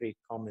introductory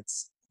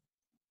comments.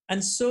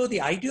 And so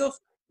the idea of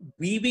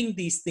weaving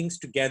these things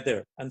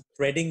together and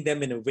threading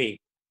them in a way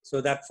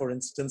so that, for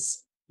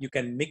instance, you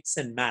can mix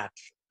and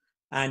match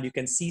and you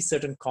can see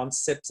certain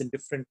concepts in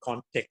different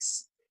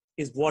contexts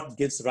is what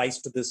gives rise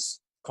to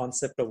this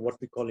concept of what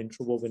we call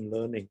interwoven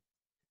learning.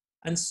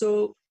 And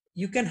so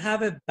you can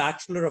have a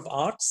Bachelor of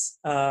Arts,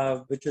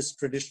 which is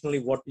traditionally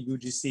what the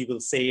UGC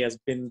will say has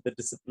been the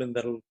discipline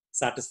that will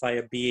satisfy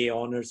a BA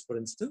honors, for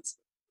instance,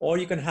 or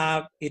you can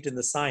have it in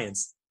the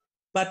science.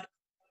 But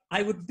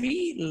I would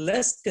be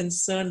less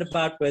concerned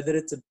about whether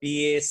it's a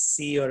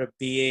BAc or a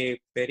BA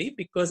Peri,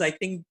 because I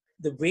think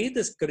the way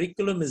this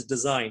curriculum is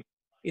designed,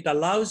 it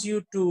allows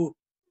you to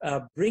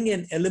bring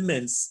in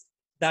elements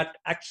that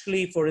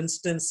actually, for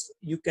instance,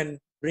 you can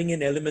bring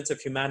in elements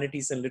of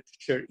humanities and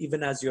literature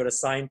even as you're a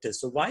scientist.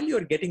 So while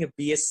you're getting a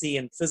BSc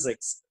in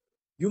physics,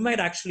 you might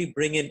actually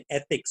bring in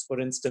ethics, for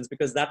instance,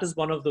 because that is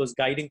one of those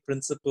guiding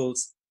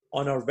principles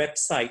on our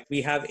website.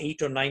 We have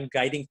 8 or 9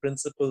 guiding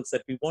principles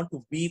that we want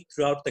to weave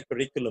throughout the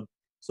curriculum.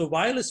 So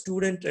while a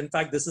student, in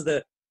fact, this is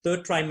the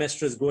third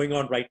trimester is going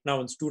on right now,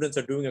 and students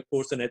are doing a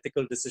course on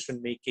ethical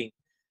decision making.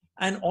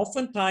 And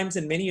oftentimes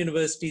in many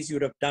universities, you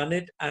would have done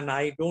it, and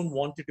I don't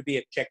want it to be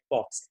a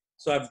checkbox.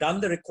 So I've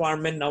done the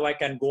requirement, now I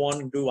can go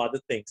on and do other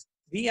things.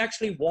 We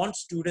actually want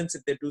students,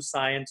 if they do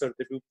science or if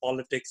they do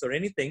politics or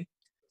anything,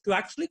 to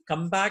actually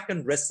come back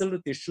and wrestle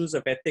with issues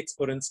of ethics,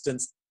 for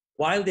instance,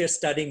 while they're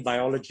studying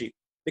biology.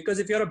 Because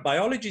if you're a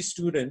biology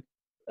student,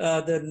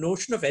 the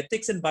notion of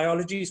ethics in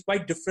biology is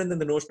quite different than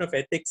the notion of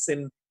ethics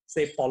in,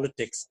 say,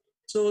 politics.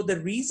 So the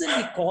reason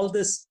we call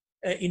this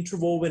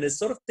interwoven is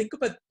sort of think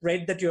of a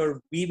thread that you're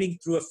weaving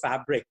through a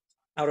fabric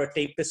or a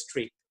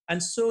tapestry.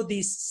 And so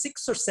these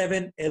 6 or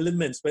 7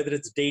 elements, whether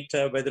it's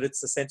data, whether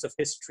it's a sense of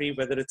history,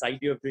 whether it's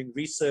idea of doing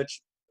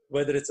research,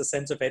 whether it's a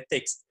sense of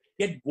ethics,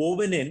 get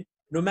woven in,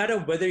 no matter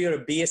whether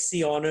you're a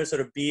BSc honors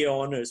or a BA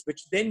honors,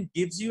 which then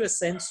gives you a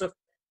sense of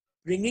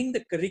bringing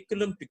the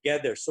curriculum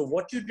together. So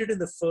what you did in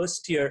the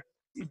first year,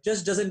 it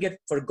just doesn't get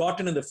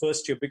forgotten in the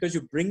first year because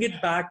you bring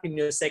it back in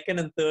your second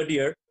and third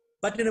year,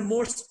 but in a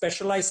more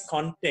specialized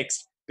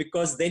context,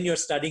 because then you're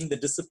studying the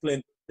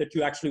discipline that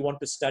you actually want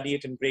to study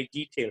it in great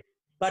detail.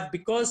 But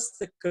because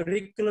the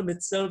curriculum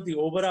itself, the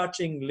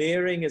overarching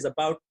layering is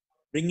about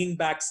bringing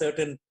back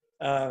certain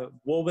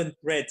woven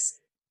threads,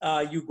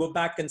 you go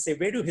back and say,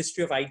 where do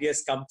history of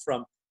ideas come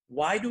from?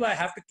 Why do I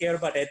have to care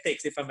about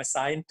ethics if I'm a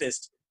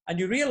scientist? And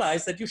you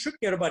realize that you should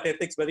care about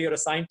ethics, whether you're a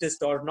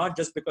scientist or not,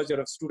 just because you're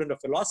a student of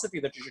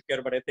philosophy that you should care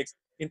about ethics.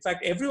 In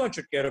fact, everyone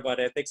should care about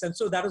ethics. And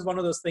so that is one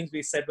of those things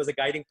we said was a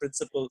guiding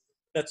principle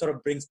that sort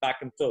of brings back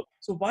and forth.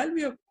 So while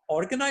we have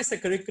organized the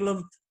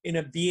curriculum in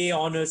a BA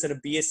honors and a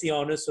BSc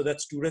honors so that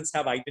students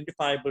have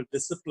identifiable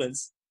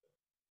disciplines,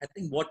 I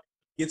think what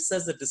gives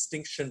us the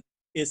distinction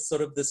is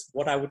sort of this,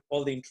 what I would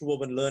call the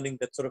interwoven learning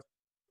that sort of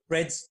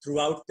threads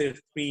throughout the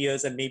 3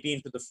 years and maybe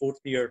into the 4th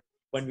year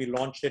when we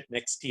launch it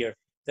next year,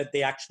 that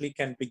they actually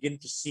can begin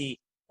to see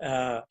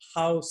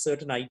how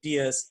certain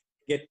ideas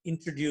get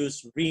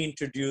introduced,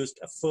 reintroduced,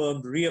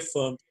 affirmed,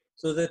 reaffirmed,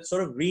 so that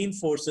sort of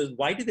reinforces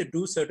why do they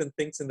do certain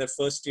things in their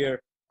first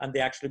year, and they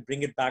actually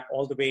bring it back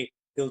all the way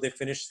till they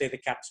finish, say, the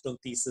capstone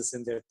thesis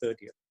in their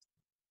 3rd year.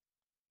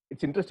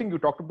 It's interesting you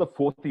talked about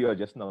the 4th year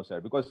just now, sir,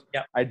 because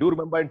I do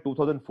remember in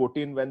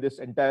 2014 when this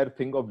entire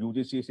thing of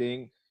UGC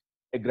saying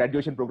a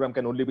graduation program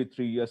can only be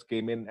 3 years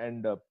came in,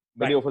 and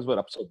many of us were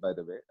upset, by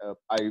the way.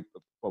 I,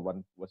 for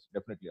one, was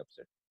definitely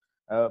upset.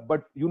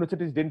 But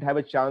universities didn't have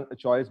a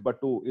choice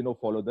but to,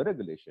 follow the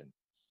regulation.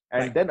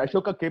 And then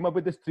Ashoka came up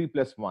with this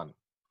 3+1.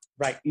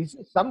 Right. Is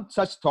there some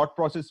such thought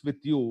process with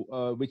you,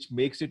 which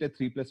makes it a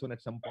 3+1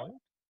 at some point?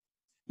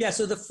 Yeah,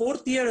 so the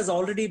 4th year has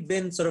already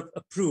been sort of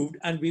approved,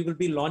 and we will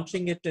be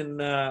launching it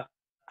in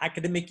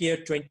academic year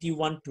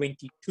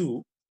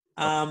 21-22,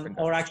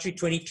 or actually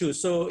 22.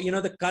 So,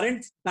 the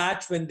current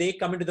batch, when they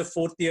come into the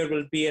 4th year,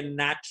 will be a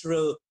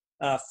natural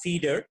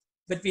feeder.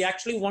 But we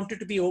actually want it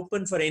to be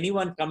open for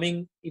anyone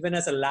coming, even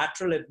as a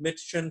lateral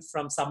admission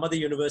from some other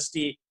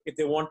university, if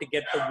they want to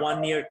get the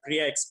 1-year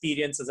Kriya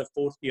experience as a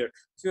 4th year.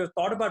 So we have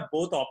thought about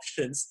both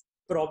options,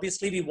 but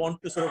obviously we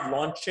want to sort of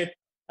launch it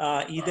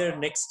either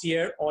next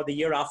year or the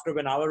year after,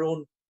 when our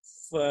own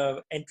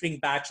entering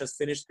batch has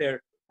finished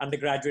their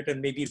undergraduate and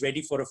maybe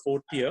ready for a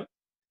 4th year.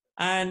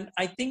 And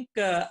I think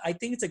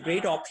it's a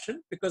great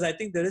option, because I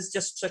think there is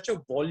just such a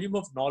volume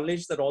of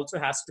knowledge that also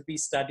has to be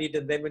studied.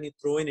 And then when you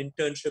throw in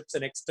internships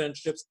and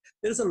externships,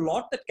 there is a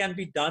lot that can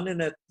be done in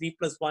a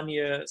 3+1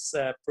 years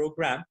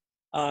program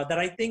that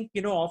I think,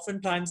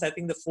 oftentimes I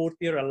think the 4th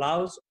year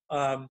allows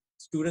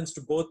students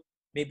to both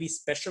maybe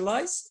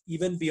specialize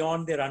even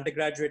beyond their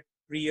undergraduate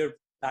 3-year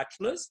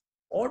bachelor's,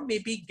 or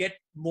maybe get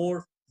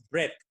more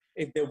breadth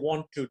if they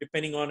want to,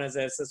 depending on as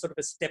a sort of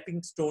a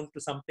stepping stone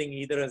to something,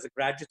 either as a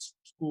graduate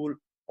school,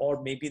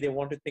 or maybe they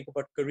want to think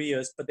about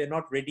careers, but they're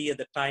not ready at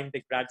the time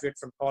they graduate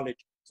from college.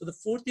 So the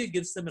 4th year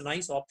gives them a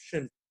nice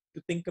option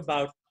to think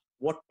about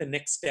what the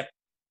next step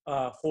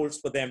holds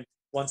for them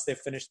once they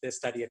finish their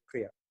study at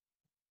Kriya.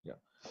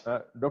 Yeah.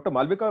 Dr.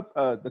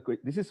 Malabika,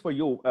 this is for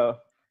you.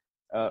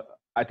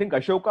 I think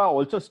Ashoka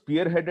also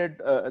spearheaded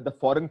the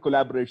foreign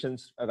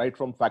collaborations, right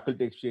from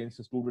faculty exchange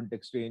to student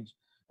exchange,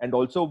 and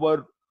also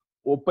were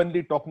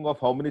openly talking of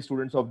how many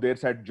students of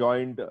theirs had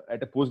joined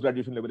at a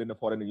post-graduation level in a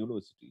foreign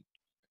university.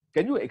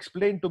 Can you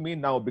explain to me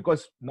now,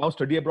 because now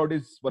study abroad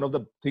is one of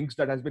the things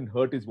that has been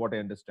hurt, is what I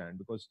understand,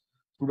 because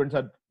students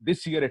are,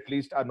 this year at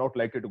least, are not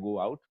likely to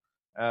go out.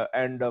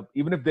 And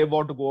even if they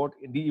want to go out,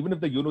 even if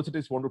the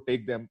universities want to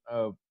take them,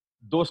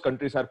 those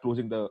countries are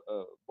closing the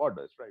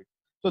borders, right?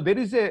 So there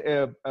is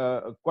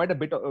quite a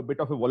bit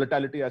of a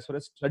volatility as far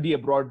as study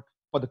abroad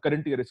for the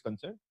current year is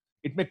concerned.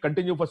 It may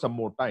continue for some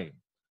more time.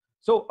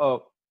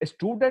 So a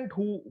student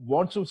who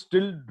wants to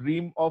still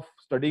dream of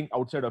studying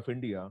outside of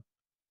India,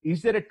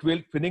 is there a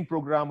twinning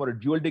program or a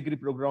dual degree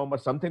program or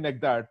something like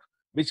that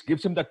which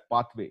gives him that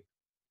pathway?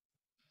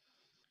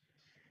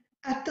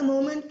 At the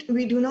moment,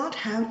 we do not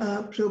have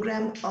a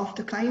program of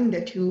the kind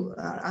that you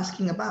are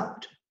asking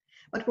about.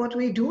 But what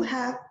we do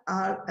have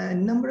are a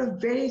number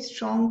of very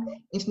strong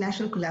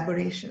international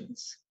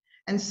collaborations.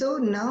 And so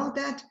now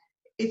that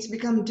it's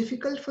become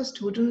difficult for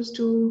students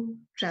to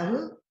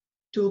travel,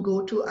 to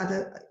go to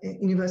other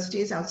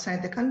universities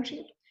outside the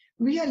country,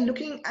 we are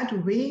looking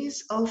at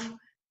ways of,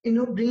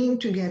 bringing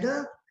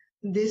together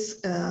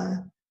this,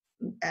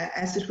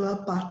 as it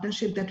were,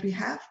 partnership that we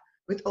have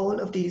with all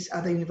of these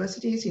other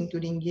universities,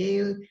 including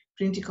Yale,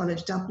 Trinity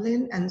College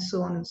Dublin, and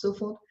so on and so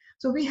forth.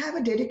 So we have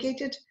a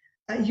dedicated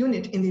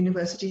unit in the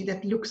university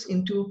that looks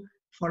into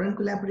foreign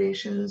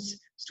collaborations,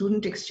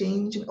 student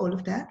exchange, and all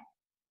of that.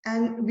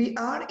 And we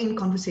are in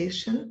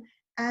conversation.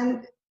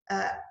 And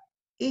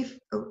if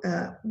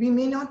we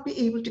may not be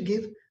able to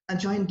give a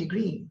joint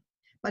degree,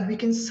 but we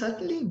can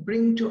certainly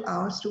bring to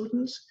our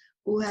students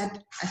who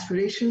had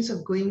aspirations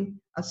of going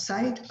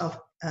outside of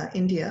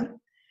India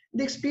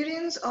the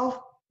experience of,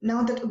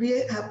 now that we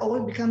have all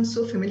become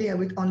so familiar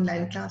with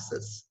online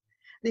classes,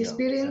 the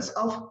experience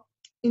of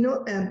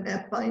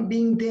by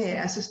being there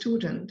as a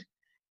student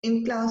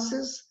in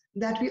classes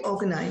that we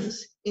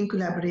organize in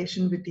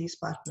collaboration with these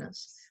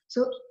partners.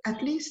 So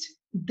at least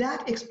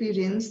that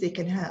experience they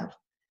can have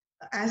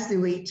as they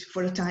wait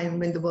for a time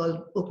when the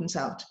world opens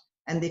out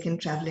and they can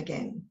travel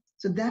again.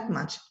 So that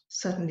much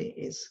certainly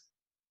is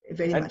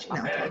very And much in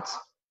our thoughts.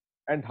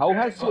 and how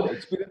has your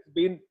experience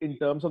been in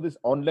terms of this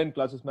online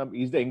classes, ma'am?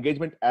 Is the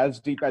engagement as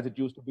deep as it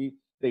used to be?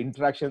 The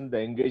interaction, the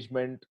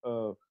engagement,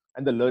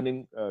 and the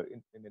learning,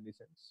 in any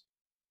sense?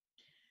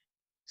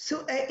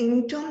 So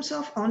in terms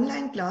of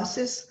online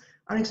classes,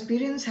 our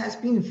experience has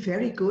been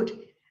very good.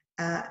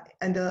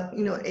 And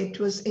it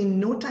was in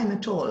no time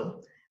at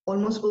all,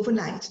 almost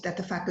overnight, that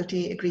the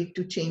faculty agreed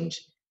to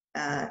change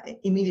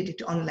immediately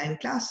to online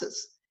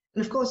classes.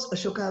 And of course,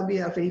 Ashoka,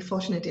 we are very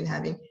fortunate in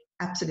having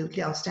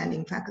absolutely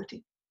outstanding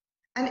faculty.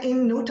 And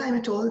in no time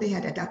at all, they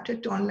had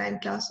adapted to online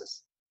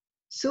classes.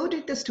 So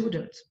did the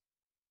students.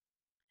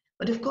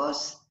 But of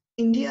course,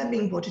 India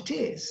being what it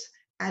is,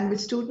 and with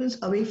students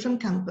away from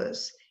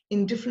campus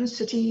in different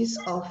cities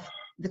of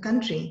the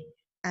country,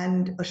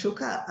 and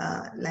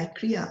Ashoka, like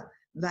Kriya,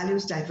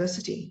 values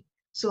diversity.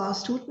 So our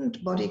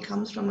student body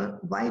comes from a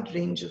wide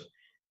range of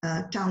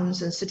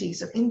towns and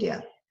cities of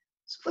India.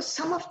 So for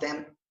some of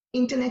them,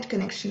 internet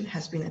connection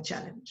has been a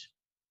challenge.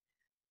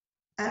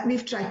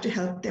 We've tried to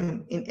help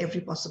them in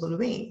every possible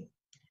way,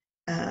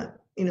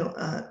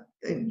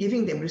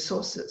 giving them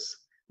resources.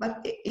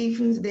 But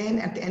even then,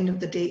 at the end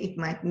of the day, it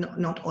might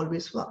not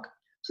always work.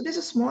 So there's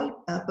a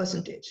small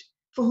percentage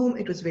for whom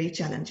it was very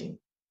challenging.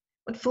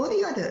 But for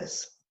the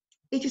others,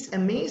 it is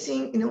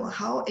amazing,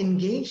 how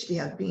engaged they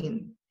have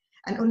been.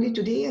 And only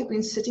today I've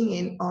been sitting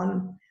in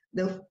on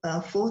the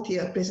fourth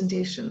year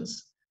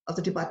presentations of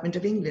the Department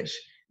of English,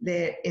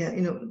 their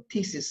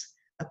thesis,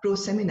 pro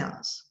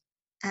seminars.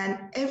 And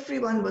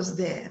everyone was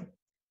there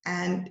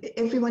and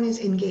everyone is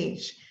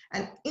engaged.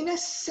 And in a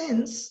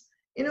sense,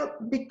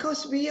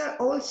 because we are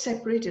all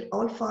separated,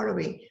 all far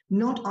away,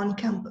 not on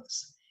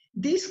campus,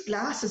 these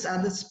classes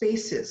are the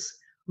spaces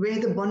where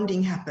the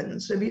bonding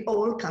happens, where we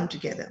all come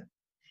together.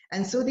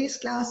 And so these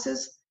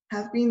classes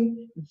have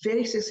been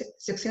very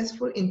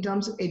successful in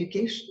terms of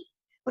education,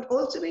 but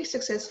also very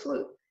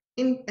successful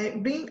in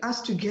bringing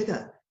us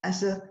together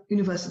as a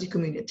university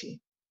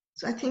community.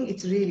 So I think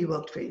it's really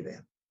worked very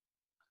well.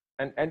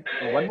 And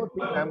one more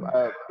thing,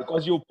 ma'am,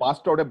 because you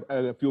passed out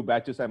a few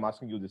batches, I'm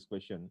asking you this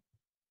question.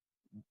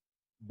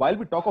 While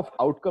we talk of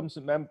outcomes,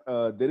 ma'am,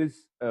 there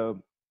is a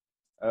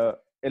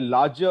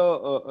larger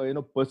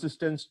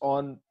persistence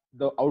on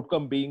the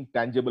outcome being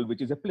tangible,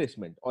 which is a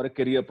placement or a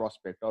career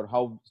prospect, or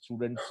how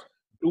students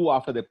do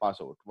after they pass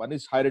out. One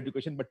is higher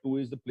education, but two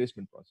is the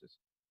placement process.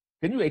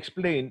 Can you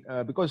explain,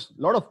 because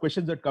a lot of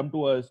questions that come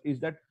to us is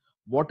that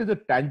what is a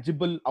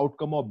tangible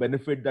outcome or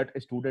benefit that a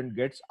student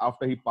gets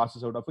after he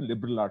passes out of a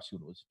liberal arts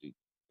university,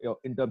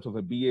 in terms of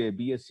a BA,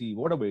 BSc,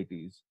 whatever it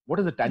is? What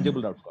is a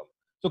tangible outcome?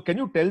 So can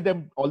you tell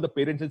them, all the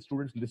parents and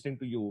students listening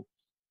to you,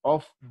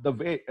 of the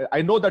way,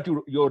 I know that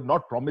you're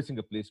not promising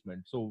a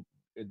placement, so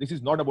this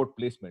is not about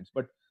placements,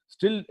 but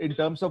still in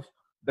terms of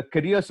the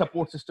career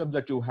support system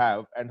that you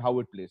have and how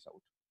it plays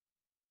out.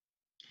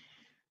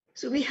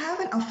 So we have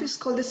an office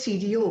called the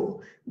CDO,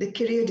 the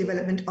Career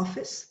Development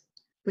Office,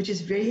 which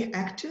is very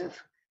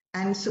active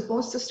and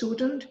supports the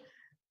student.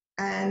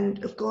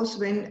 And of course,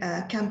 when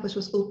campus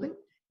was open,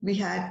 we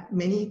had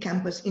many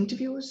campus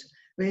interviews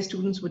where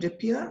students would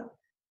appear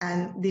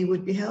and they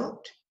would be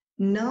helped.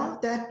 Now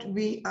that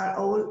we are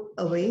all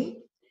away,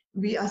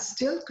 we are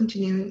still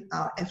continuing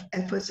our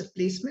efforts of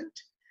placement,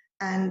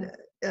 and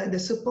the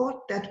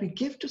support that we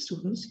give to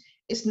students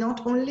is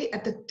not only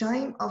at the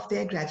time of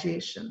their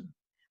graduation,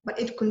 but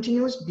it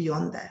continues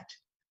beyond that.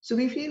 So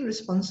we feel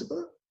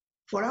responsible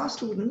for our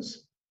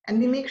students, and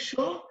we make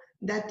sure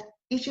that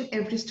each and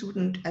every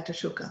student at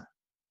Ashoka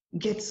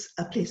gets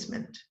a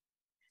placement.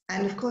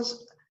 And of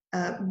course,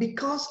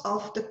 because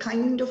of the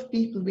kind of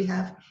people we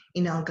have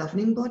in our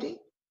governing body,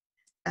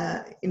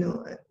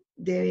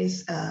 there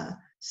is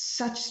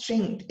such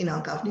strength in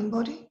our governing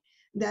body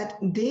that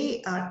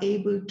they are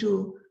able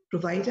to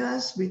provide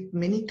us with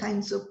many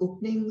kinds of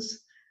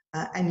openings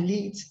and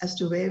leads as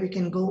to where we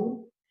can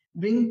go,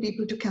 bring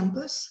people to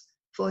campus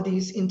for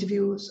these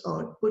interviews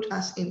or put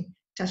us in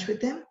touch with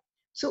them.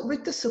 So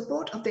with the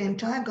support of the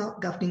entire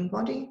governing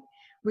body,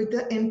 with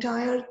the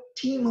entire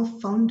team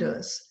of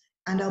founders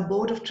and our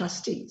board of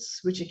trustees,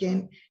 which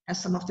again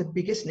has some of the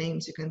biggest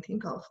names you can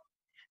think of.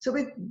 So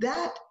with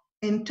that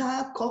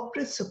entire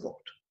corporate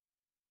support,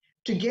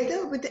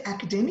 together with the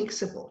academic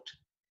support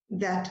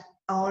that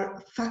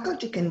our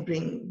faculty can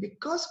bring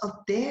because of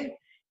their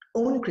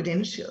own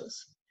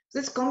credentials,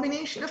 this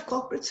combination of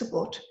corporate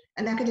support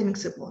and academic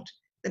support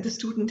that the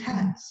student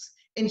has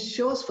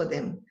ensures for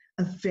them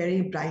a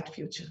very bright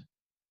future.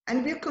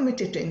 And we are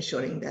committed to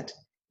ensuring that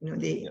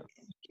they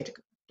get a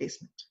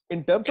placement.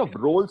 In terms of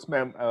roles,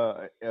 ma'am,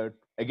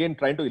 again,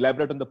 trying to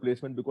elaborate on the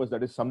placement because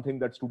that is something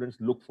that students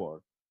look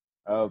for.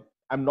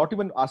 I'm not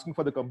even asking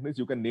for the companies.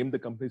 You can name the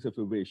companies if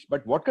you wish.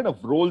 But what kind of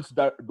roles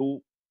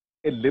do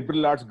a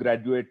liberal arts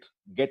graduate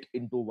get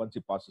into once he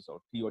passes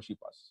out, he or she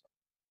passes out?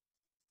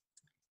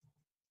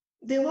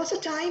 There was a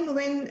time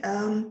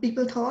when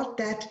people thought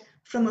that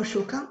from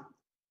Ashoka,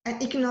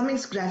 an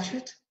economics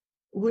graduate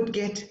would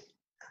get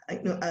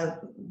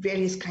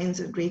various kinds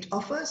of great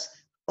offers,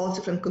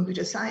 also from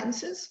computer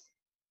sciences.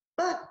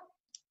 But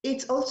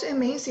it's also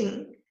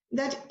amazing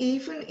that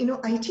even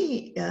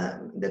IT,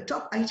 the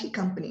top IT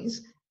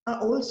companies are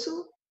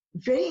also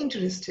very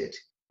interested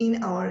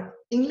in our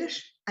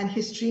English and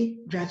history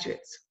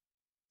graduates.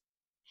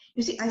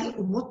 You see, I think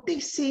what they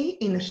see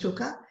in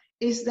Ashoka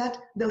is that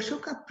the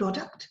Ashoka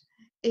product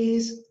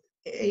is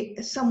a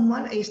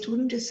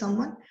student is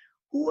someone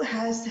who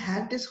has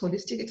had this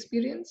holistic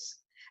experience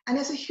and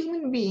as a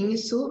human being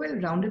is so well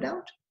rounded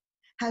out,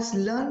 has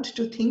learned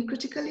to think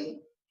critically,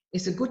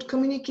 is a good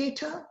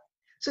communicator.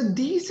 So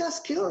these are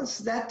skills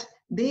that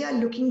they are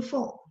looking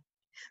for.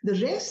 The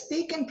rest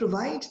they can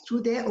provide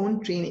through their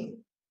own training.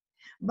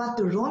 But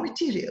the raw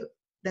material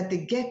that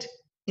they get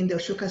in the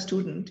Ashoka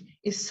student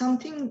is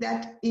something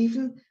that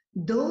even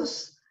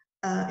those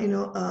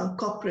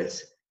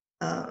corporates,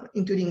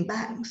 including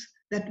banks,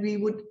 that we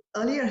would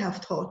earlier have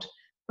thought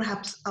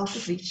perhaps out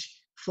of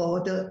reach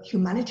for the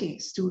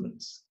humanities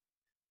students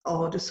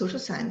or the social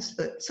science,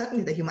 but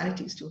certainly the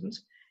humanities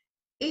students,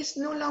 is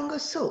no longer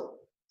so.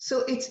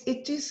 So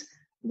it is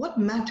what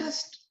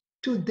matters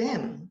to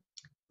them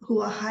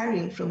who are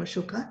hiring from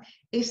Ashoka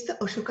is the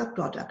Ashoka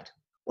product.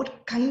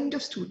 What kind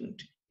of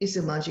student is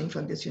emerging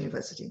from this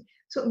university?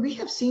 So we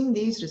have seen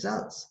these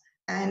results,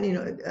 and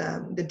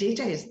the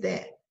data is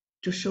there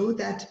to show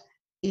that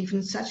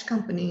even such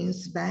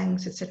companies,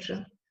 banks,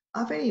 etc.,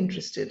 are very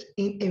interested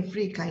in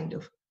every kind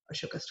of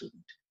Ashoka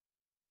student.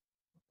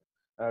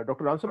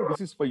 Dr. Ransome,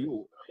 this is for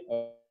you.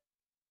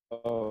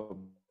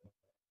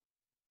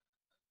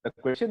 The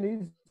question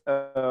is,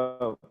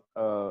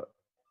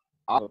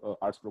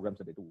 arts programs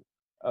that they do.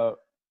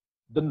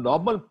 The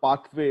normal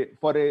pathway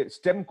for a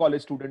STEM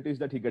college student is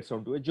that he gets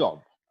onto a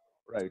job,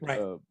 right?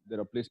 There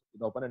are places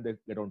open and they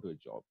get onto a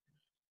job.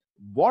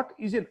 What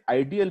is an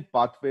ideal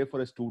pathway for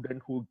a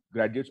student who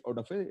graduates out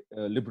of a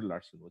liberal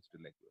arts university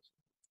like yours?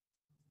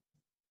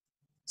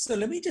 So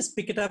let me just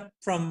pick it up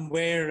from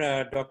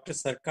where Dr.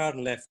 Sarkar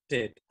left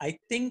it. I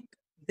think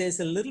there's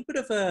a little bit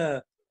of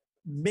a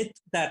myth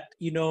that,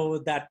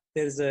 that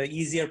there's an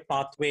easier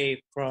pathway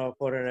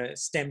for a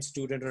STEM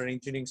student or an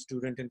engineering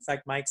student. In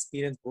fact, my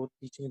experience both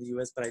teaching in the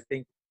US, but I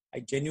think I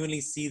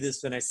genuinely see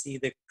this when I see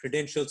the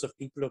credentials of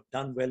people who have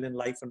done well in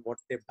life and what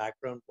their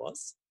background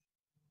was.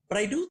 But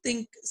I do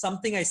think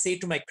something I say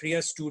to my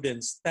career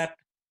students that,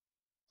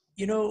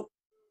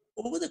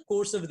 over the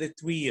course of the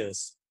 3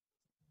 years,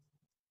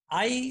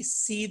 I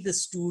see the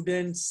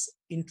students'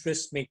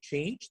 interest may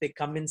change. They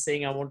come in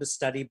saying, I want to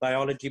study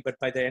biology, but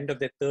by the end of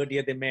their third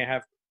year, they may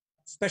have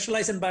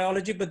specialized in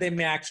biology, but they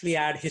may actually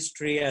add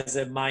history as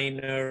a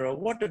minor or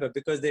whatever,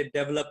 because they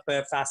develop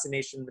a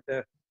fascination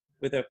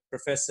with a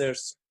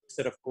professor's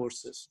set of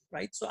courses,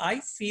 right? So I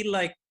feel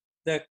like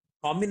the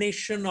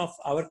combination of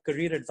our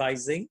career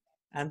advising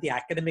and the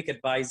academic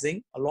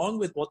advising, along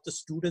with what the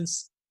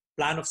students'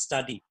 plan of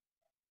study,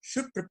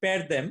 should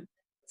prepare them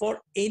for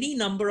any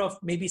number of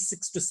maybe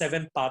 6 to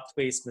 7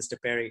 pathways, Mr.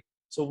 Perry.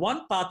 So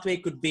one pathway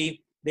could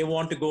be they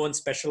want to go and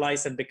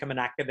specialize and become an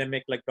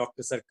academic like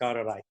Dr. Sarkar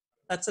or I.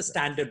 That's a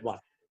standard one.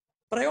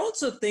 But I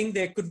also think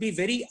there could be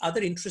very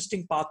other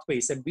interesting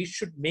pathways, and we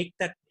should make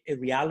that a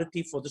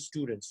reality for the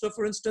students. So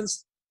for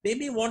instance, they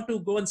may want to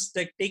go and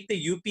take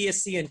the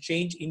UPSC and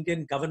change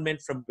Indian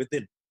government from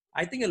within.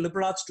 I think a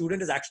liberal arts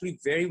student is actually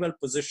very well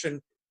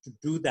positioned to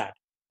do that.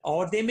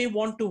 Or they may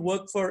want to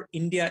work for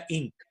India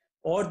Inc.,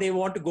 or they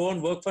want to go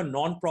and work for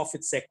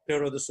non-profit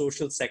sector or the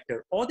social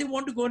sector, or they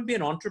want to go and be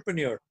an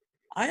entrepreneur.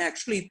 I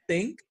actually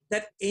think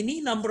that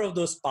any number of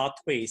those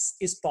pathways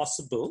is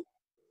possible.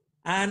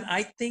 And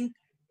I think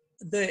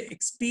the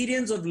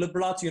experience of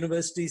liberal arts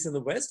universities in the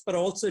West, but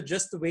also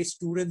just the way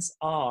students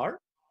are,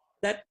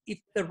 that if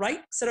the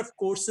right set of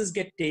courses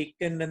get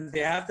taken and they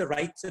have the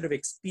right set of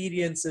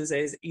experiences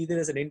as either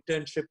as an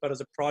internship or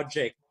as a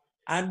project,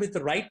 and with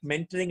the right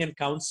mentoring and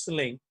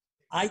counseling,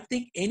 I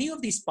think any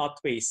of these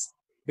pathways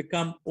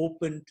become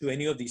open to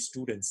any of these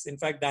students. In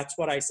fact, that's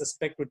what I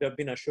suspect would have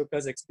been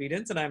Ashoka's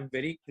experience. And I'm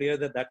very clear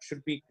that that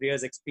should be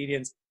Kriya's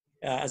experience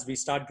as we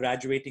start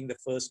graduating the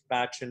first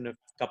batch in a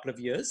couple of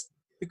years.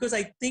 Because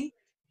I think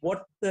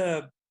what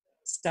the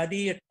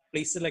study at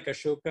places like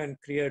Ashoka and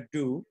Kriya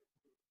do,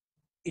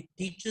 it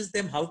teaches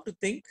them how to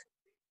think,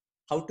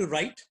 how to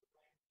write,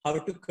 how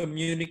to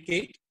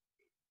communicate,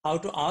 how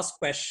to ask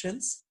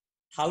questions,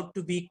 how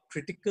to be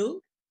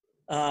critical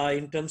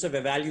in terms of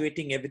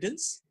evaluating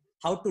evidence,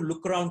 how to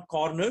look around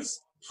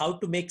corners, how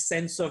to make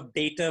sense of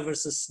data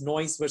versus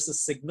noise versus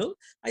signal.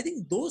 I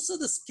think those are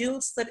the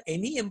skills that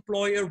any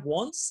employer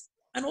wants,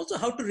 and also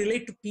how to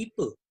relate to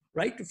people,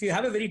 right? If you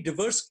have a very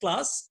diverse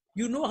class,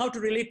 you know how to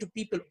relate to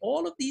people.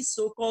 All of these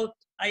so-called,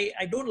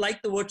 I don't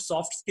like the word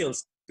soft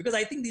skills, because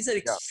I think these are Yeah.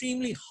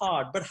 extremely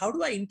hard. But how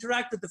do I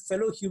interact with a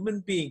fellow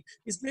human being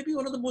is maybe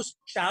one of the most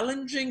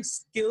challenging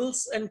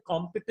skills and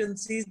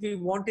competencies we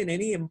want in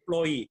any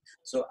employee.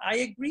 So I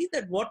agree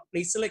that what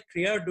places like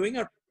Kriya are doing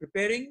are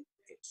preparing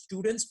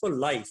students for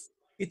life.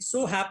 It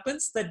so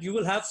happens that you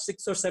will have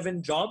 6 or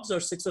 7 jobs or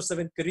 6 or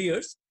 7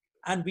 careers,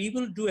 and we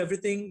will do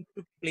everything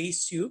to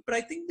place you. But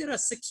I think there are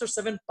 6 or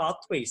 7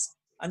 pathways,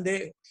 and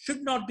there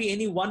should not be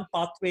any one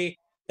pathway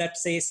that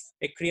says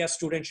a Kriya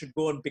student should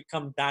go and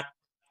become that,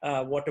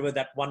 whatever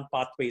that one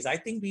pathway is. I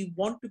think we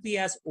want to be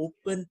as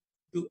open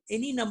to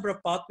any number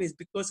of pathways,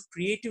 because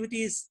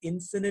creativity is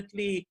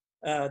infinitely,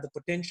 the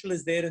potential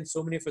is there in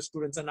so many of our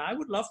students. And I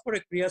would love for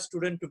a Kriya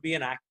student to be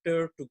an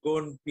actor, to go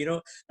and,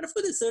 and of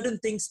course, certain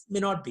things may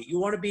not be. You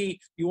want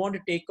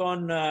to take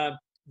on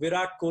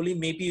Virat Kohli,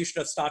 maybe you should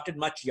have started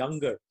much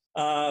younger.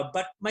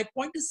 But my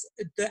point is,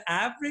 the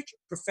average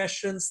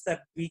professions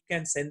that we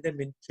can send them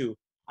into,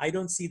 I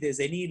don't see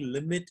there's any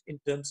limit in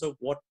terms of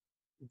what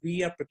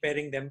we are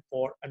preparing them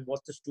for and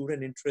what the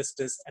student interest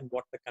is and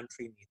what the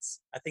country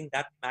needs. I think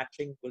that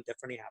matching will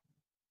definitely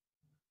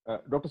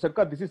happen. Dr.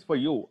 Sarkar, this is for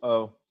you.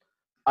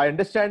 I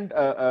understand,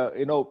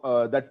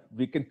 that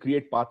we can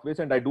create pathways,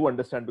 and I do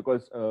understand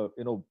because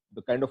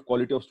the kind of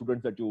quality of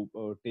students that you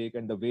take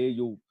and the way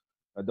you,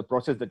 the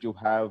process that you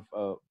have,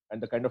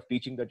 and the kind of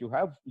teaching that you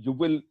have, you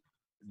will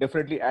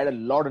definitely add a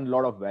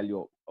lot of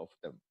value of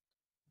them.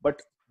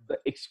 But the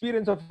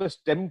experience of a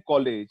STEM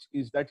college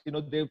is that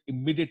they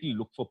immediately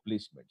look for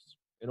placements.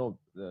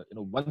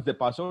 Once they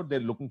pass out,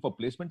 they're looking for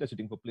placement. They're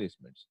sitting for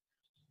placements.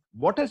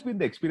 What has been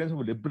the experience of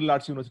a liberal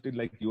arts university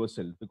like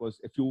yourself? Because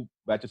a few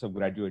batches have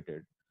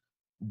graduated.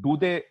 Do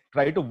they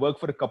try to work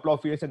for a couple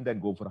of years and then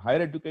go for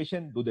higher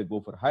education? Do they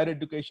go for higher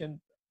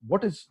education?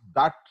 What is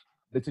that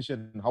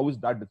decision? How is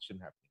that decision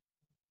happening?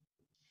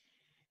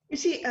 You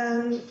see,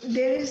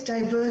 there is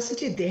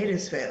diversity there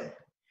as well.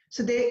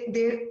 So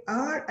there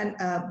are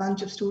a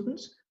bunch of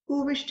students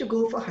who wish to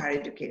go for higher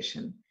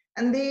education.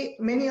 And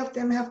many of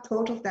them have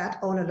thought of that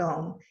all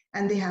along,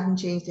 and they haven't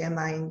changed their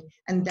mind,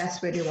 and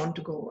that's where they want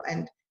to go,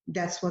 and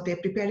that's what they're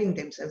preparing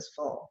themselves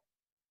for.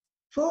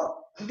 For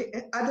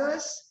the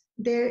others,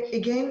 there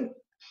again,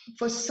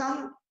 for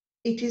some,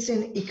 it is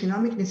an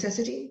economic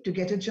necessity to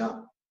get a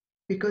job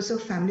because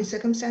of family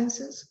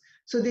circumstances.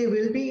 So they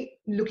will be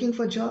looking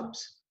for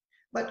jobs.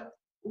 But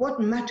what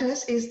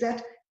matters is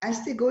that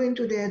as they go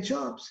into their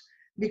jobs,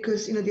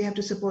 because they have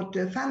to support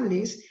their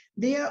families,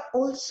 they are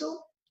also,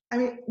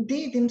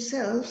 they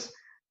themselves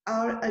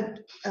are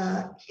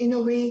in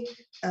a way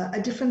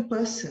a different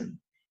person,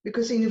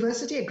 because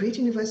a great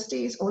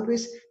university is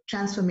always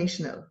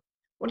transformational.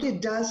 What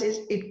it does is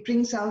it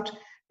brings out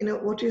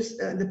what is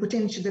the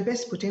potential, the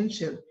best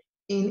potential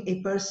in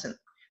a person.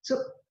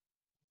 So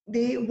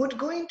they would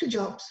go into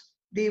jobs,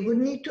 they would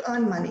need to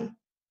earn money,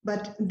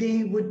 but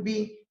they would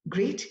be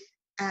great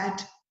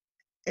at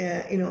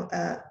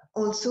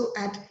also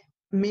at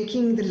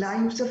making the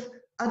lives of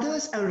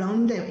others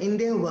around them in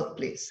their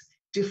workplace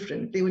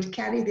different. They would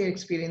carry their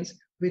experience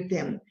with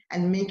them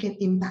and make an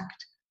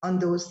impact on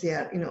those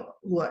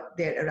who are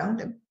there around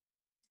them.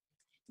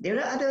 There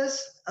are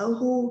others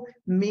who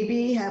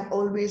maybe have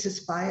always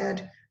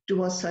aspired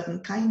towards certain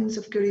kinds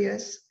of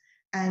careers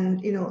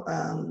and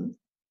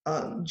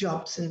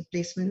jobs and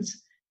placements,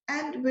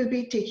 and will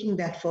be taking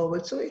that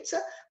forward. So it's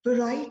a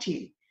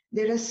variety.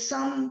 There are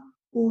some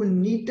who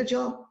need the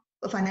job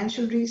for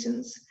financial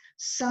reasons,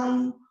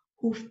 some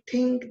who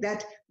think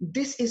that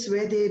this is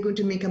where they're going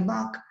to make a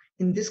mark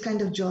in this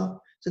kind of job,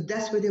 so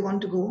that's where they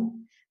want to go.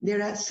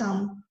 There are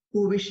some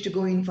who wish to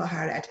go in for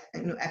higher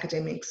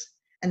academics,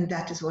 and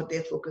that is what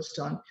they're focused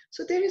on.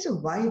 So there is a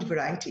wide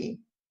variety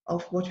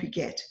of what we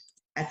get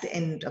at the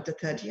end of the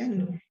third year.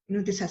 And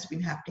this has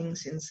been happening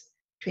since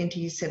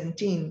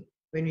 2017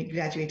 when we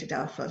graduated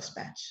our first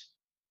batch.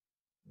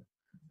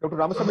 Dr.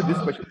 Ramasamy,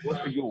 this question goes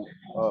to you.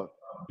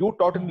 You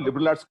taught in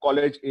liberal arts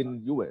college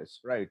in US,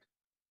 right?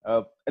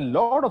 A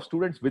lot of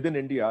students within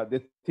India,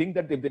 they think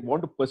that if they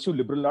want to pursue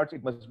liberal arts,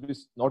 it must be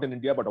not in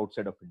India, but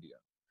outside of India.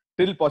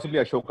 Till possibly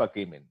Ashoka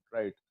came in,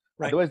 right?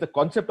 Otherwise, the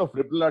concept of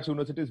liberal arts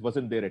universities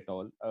wasn't there at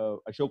all.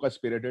 Ashoka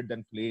spearheaded,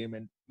 then Flame,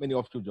 and many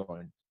of you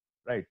joined,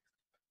 right?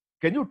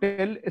 can you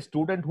tell a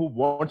student who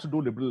wants to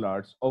do liberal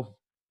arts of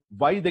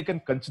why they can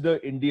consider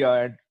India,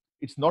 and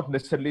it's not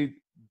necessarily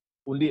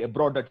only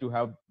abroad that you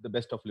have the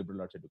best of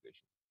liberal arts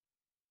education?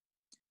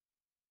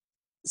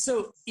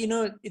 So,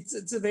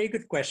 it's a very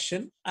good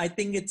question. I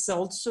think it's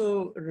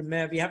also,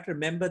 we have to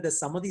remember that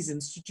some of these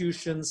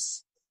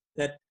institutions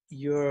that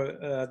you're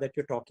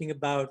talking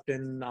about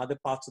in other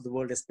parts of the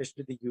world,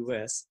 especially the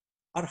US,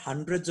 are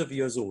hundreds of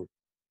years old.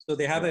 So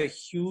they have a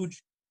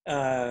huge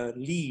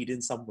lead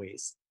in some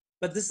ways.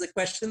 But this is a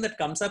question that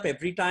comes up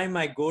every time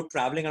I go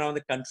traveling around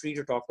the country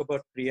to talk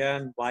about Korea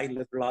and why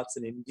liberal arts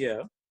in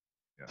India.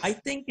 Yeah. I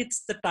think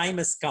it's the time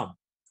has come.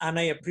 And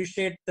I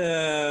appreciate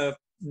the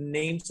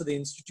names of the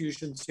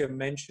institutions you're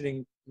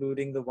mentioning,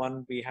 including the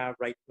one we have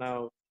right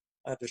now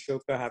at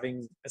Ashoka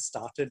having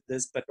started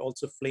this, but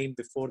also Flame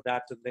before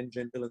that, and then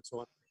Gentle and so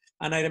on.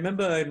 And I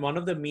remember in one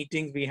of the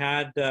meetings we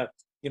had,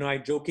 I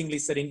jokingly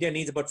said India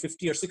needs about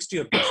 50 or 60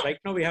 of these. Right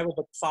now we have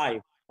about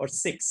 5 or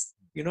 6.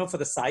 For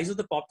the size of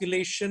the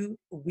population,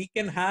 we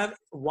can have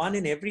one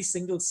in every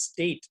single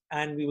state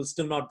and we will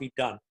still not be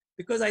done.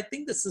 Because I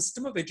think the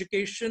system of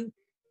education,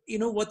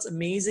 what's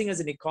amazing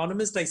as an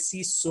economist, I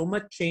see so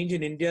much change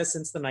in India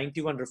since the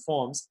 91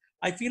 reforms.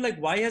 I feel like,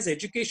 why has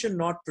education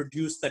not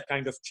produced that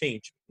kind of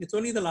change? It's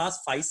only the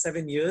last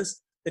 5-7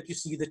 years that you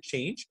see the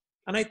change.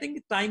 And I think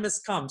the time has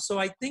come. So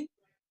I think,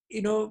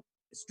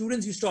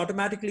 students used to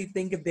automatically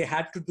think if they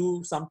had to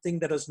do something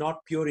that was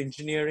not pure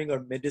engineering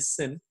or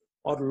medicine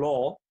or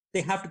law,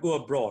 they have to go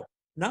abroad.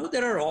 Now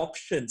there are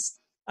options.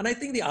 And I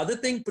think the other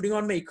thing, putting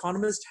on my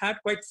economist hat,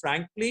 quite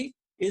frankly,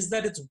 is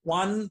that it's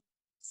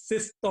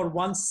 1/5 or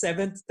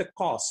 1/7 the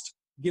cost,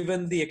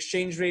 given the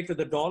exchange rate of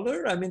the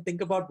dollar. I mean,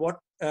 think about what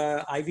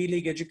Ivy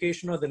League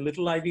education or the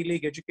little Ivy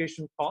League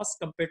education costs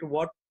compared to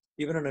what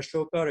even an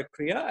Ashoka or a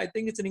Kriya. I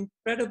think it's an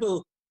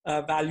incredible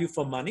value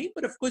for money.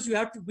 But of course, we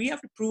have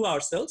to prove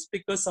ourselves,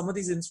 because some of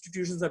these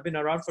institutions have been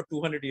around for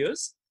 200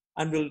 years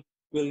and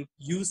will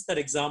use that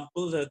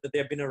example that they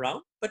have been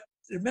around. But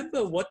remember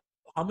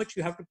how much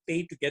you have to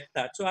pay to get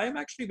that. So I am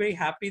actually very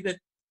happy that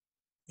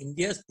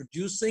India is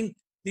producing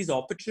these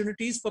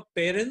opportunities for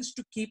parents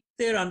to keep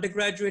their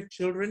undergraduate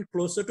children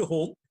closer to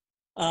home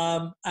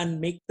and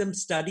make them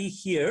study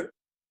here.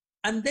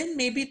 And then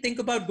maybe think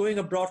about going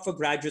abroad for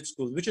graduate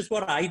school, which is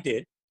what I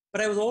did.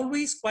 But I was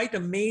always quite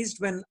amazed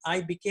when I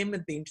became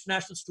the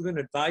international student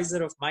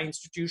advisor of my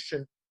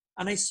institution.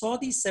 And I saw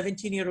these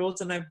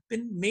 17-year-olds, and I've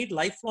made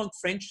lifelong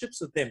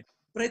friendships with them.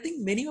 But I think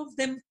many of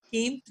them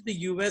came to the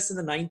US in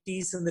the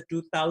 90s and the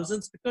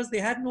 2000s because they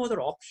had no other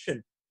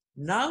option.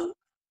 Now,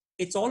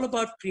 it's all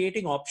about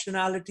creating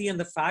optionality and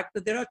the fact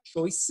that there are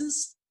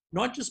choices,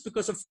 not just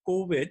because of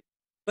COVID,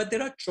 but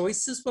there are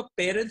choices for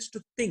parents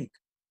to think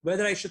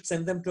whether I should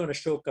send them to an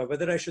Ashoka,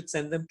 whether I should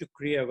send them to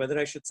Kriya, whether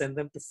I should send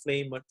them to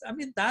Flame. I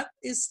mean, that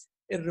is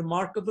a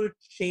remarkable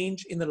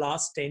change in the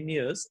last 10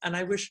 years. And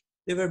I wish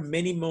there were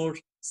many more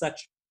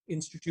such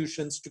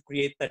institutions to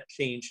create that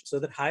change so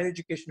that higher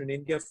education in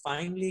India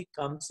finally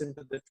comes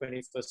into the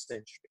 21st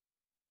century.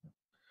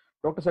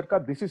 Dr.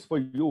 Sarkar, this is for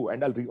you,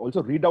 and I'll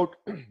also read out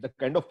the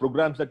kind of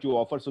programs that you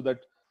offer so that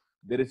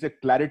there is a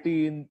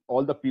clarity in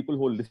all the people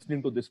who are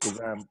listening to this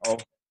program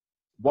of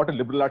what a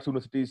liberal arts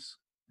university's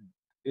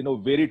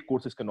varied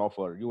courses can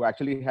offer. You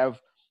actually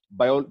have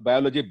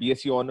biology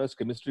BSc honors,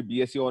 chemistry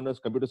BSc honors,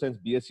 computer science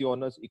BSc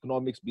honors,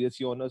 economics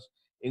BSc honors,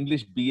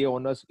 English BA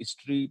honors,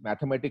 history,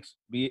 mathematics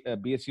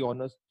BSc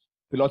honors,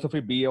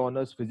 philosophy BA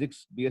honors,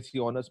 physics BSc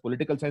honors,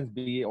 political science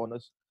BA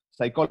honors,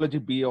 psychology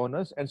BA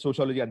honors, and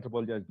sociology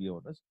anthropology as BA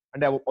honors.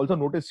 And I've also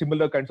noticed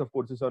similar kinds of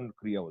courses on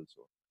Kriya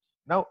also.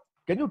 Now,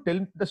 can you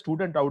tell the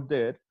student out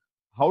there,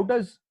 how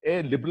does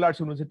a liberal arts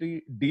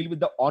university deal with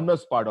the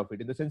honors part of it?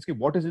 In the sense,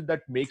 what is it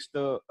that makes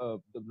the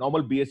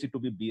normal BSc to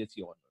be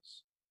BSc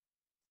honors?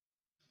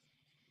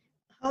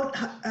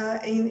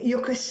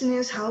 Your question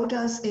is, how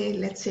does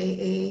let's say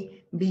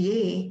a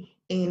BA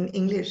in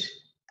English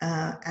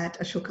at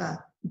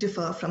Ashoka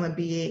differ from a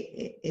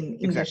BA in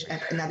English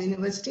at another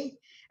university?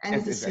 And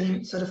it's the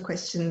same sort of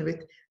question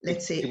with,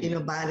 let's say,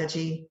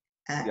 biology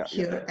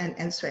here and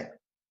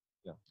elsewhere.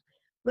 Yeah.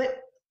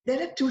 But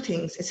there are two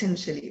things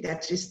essentially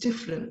that is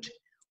different.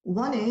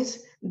 One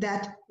is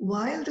that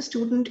while the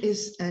student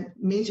is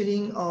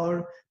majoring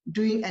or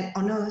doing an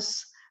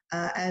honors,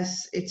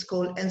 as it's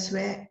called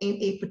elsewhere, in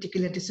a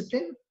particular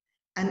discipline,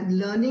 and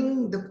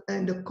learning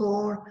the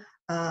core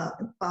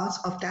parts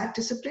of that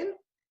discipline,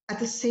 at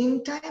the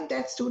same time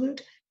that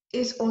student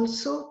is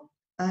also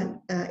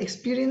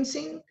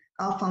experiencing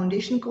our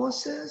foundation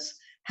courses,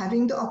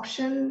 having the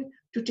option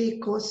to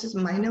take courses,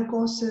 minor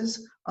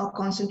courses, or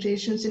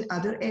concentrations in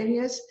other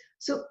areas.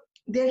 So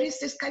there is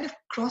this kind of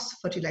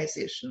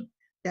cross-fertilization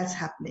that's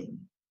happening.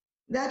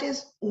 That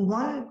is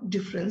one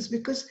difference,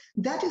 because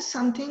that is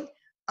something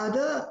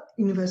other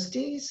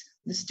universities,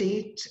 the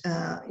state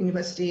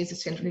universities, the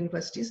central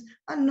universities,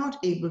 are not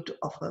able to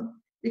offer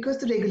because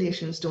the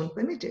regulations don't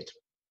permit it.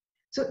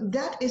 So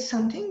that is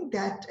something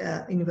that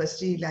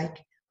university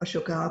like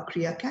Ashoka or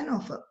Kriya can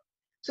offer.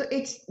 So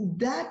it's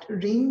that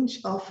range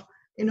of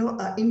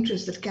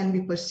interest that can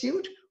be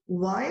pursued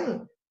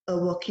while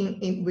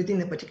working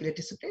within a particular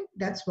discipline.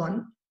 That's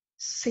one.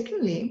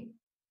 Secondly,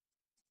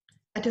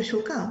 at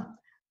Ashoka,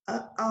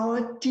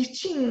 our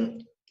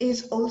teaching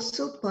is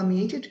also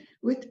permeated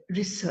with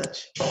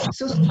research.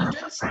 So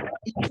students,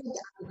 even at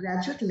the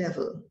undergraduate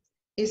level,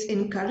 is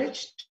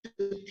encouraged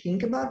to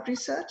think about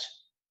research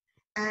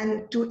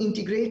and to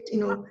integrate,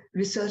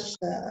 research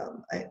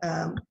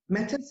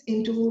methods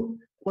into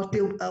what they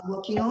are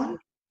working on.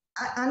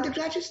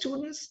 Undergraduate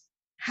students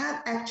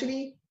have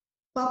actually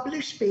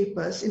published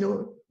papers,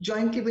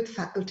 jointly with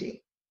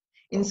faculty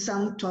in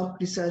some top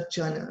research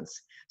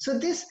journals. So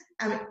this,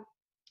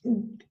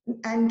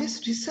 and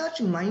this research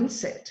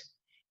mindset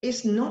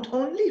is not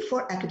only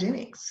for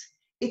academics,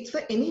 it's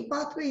for any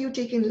pathway you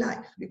take in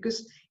life,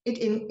 because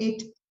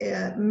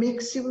it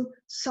makes you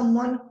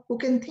someone who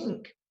can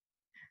think.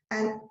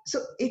 And so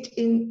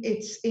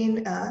it's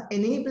in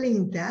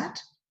enabling that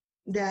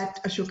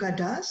Ashoka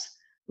does,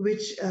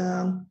 which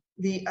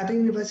the other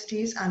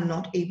universities are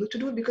not able to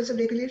do because of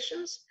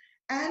regulations,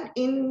 and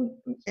in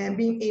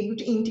being able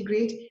to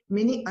integrate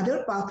many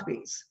other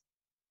pathways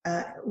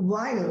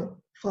while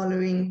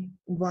following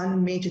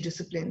one major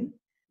discipline,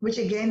 which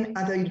again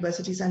other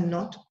universities are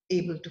not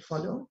able to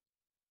follow.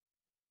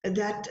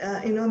 That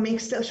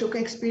makes the Ashoka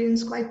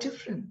experience quite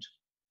different.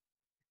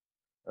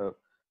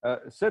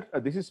 Sir,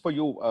 this is for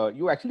you.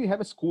 You actually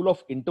have a School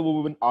of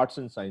Interwoven Arts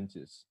and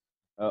Sciences.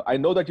 I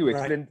know that you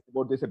explained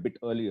about this a bit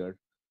earlier.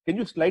 Can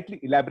you slightly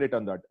elaborate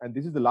on that? And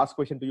this is the last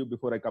question to you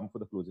before I come for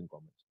the closing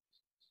comments.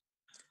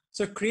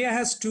 So CREA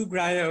has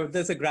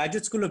there's a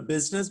graduate school of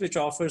business which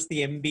offers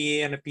the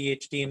MBA and a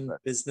PhD in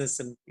business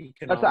and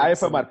economics. That's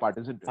the IFMR part,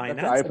 isn't it?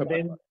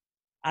 Finance.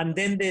 And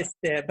then there's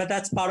but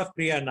that's part of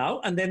CREA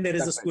now. And then there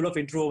is a School of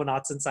Interwoven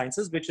Arts and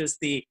Sciences, which is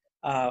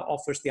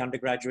offers the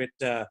undergraduate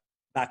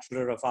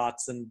Bachelor of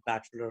Arts and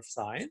Bachelor of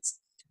Science.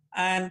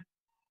 And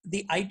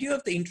the idea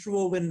of the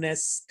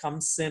interwovenness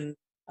comes in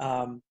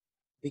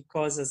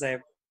because, as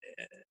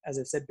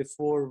I've said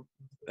before,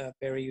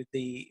 Perry,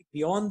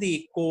 beyond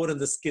the core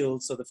and the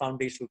skills, so the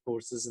foundational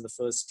courses in the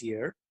first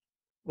year,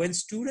 when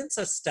students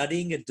are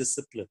studying a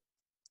discipline,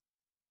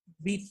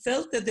 we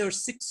felt that there were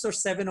 6 or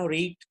 7 or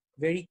 8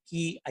 very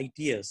key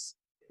ideas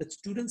that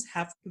students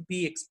have to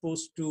be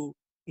exposed to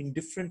in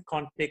different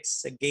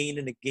contexts again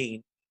and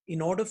again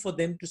in order for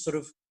them to sort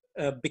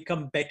of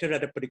become better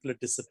at a particular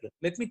discipline.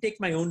 Let me take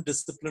my own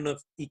discipline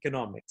of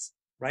economics,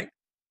 right?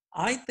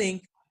 I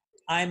think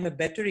I'm a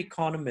better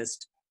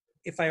economist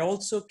if I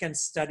also can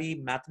study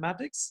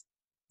mathematics,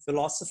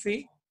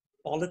 philosophy,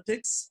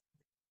 politics,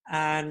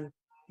 and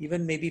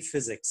even maybe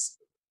physics,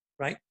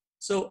 right?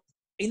 So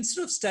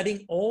instead of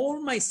studying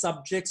all my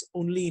subjects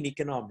only in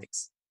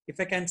economics, if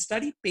I can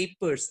study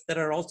papers that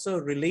are also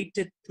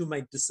related to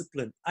my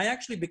discipline, I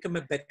actually become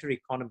a better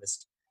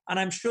economist. And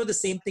I'm sure the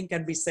same thing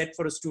can be said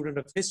for a student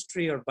of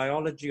history or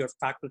biology or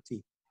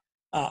faculty,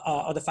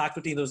 or the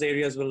faculty in those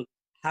areas will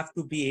have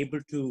to be able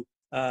to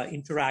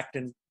interact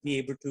and be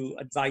able to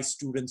advise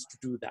students to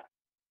do that.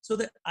 So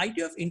the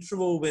idea of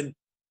interwoven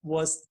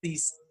was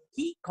these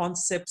key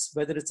concepts,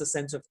 whether it's a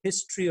sense of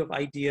history of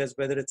ideas,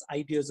 whether it's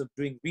ideas of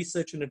doing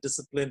research in a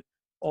discipline,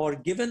 or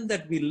given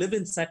that we live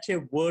in such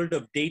a world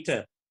of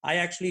data, I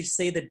actually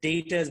say that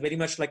data is very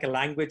much like a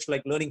language,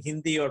 like learning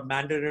Hindi or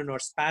Mandarin or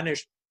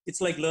Spanish.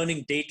 It's like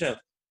learning data.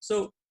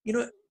 So,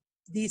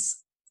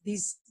 these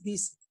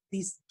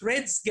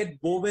threads get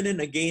woven in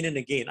again and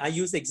again. I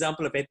used the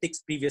example of ethics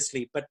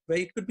previously, but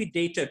it could be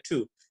data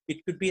too.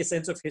 It could be a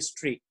sense of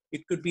history.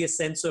 It could be a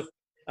sense of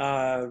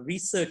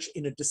research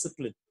in a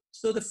discipline.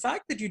 So the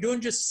fact that you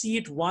don't just see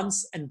it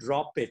once and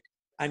drop it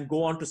and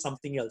go on to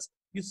something else,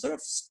 you sort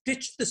of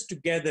stitch this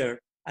together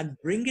and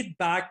bring it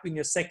back in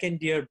your second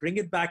year, bring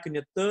it back in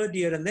your third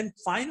year, and then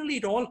finally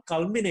it all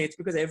culminates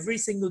because every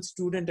single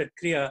student at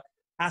CREA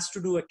has to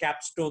do a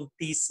capstone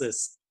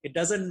thesis. It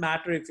doesn't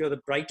matter if you're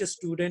the brightest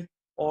student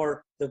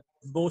or the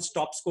most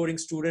top scoring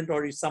student,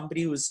 or you're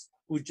somebody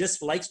who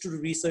just likes to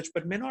do research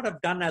but may not have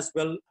done as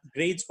well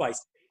grades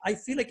wise. I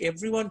feel like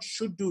everyone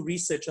should do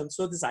research. And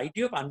so this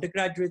idea of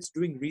undergraduates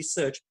doing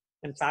research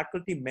and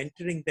faculty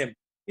mentoring them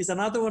is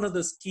another one of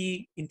those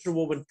key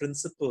interwoven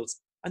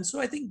principles. And so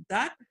I think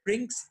that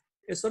brings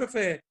a sort of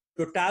a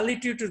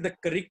totality to the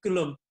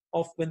curriculum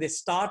of when they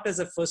start as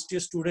a first year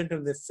student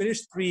and they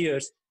finish 3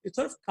 years. It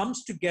sort of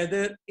comes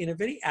together in a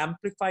very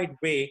amplified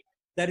way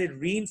that it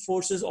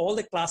reinforces all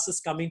the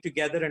classes coming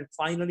together, and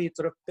finally it's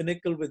sort of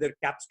pinnacle with their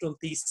capstone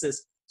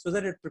thesis, so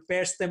that it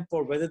prepares them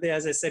for whether they,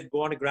 as I said,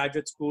 go on to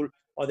graduate school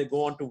or they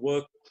go on to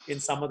work in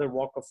some other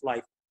walk of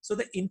life. So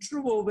the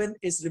interwoven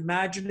is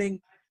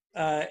imagining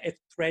a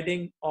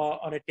threading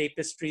on a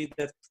tapestry.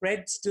 The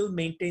thread still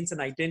maintains an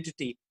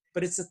identity,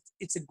 but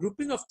it's a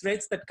grouping of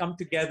threads that come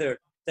together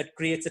that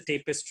creates a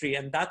tapestry,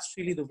 and that's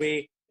really the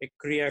way a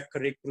career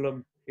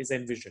curriculum is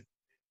envisioned.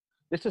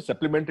 Just a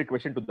supplementary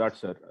question to that,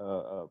 sir.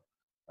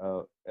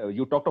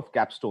 You talked of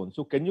capstone.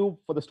 So can you,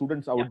 for the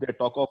students out there,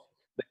 talk of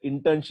the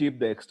internship,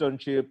 the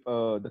externship,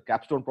 the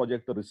capstone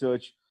project, the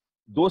research,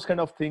 those kind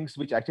of things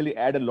which actually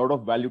add a lot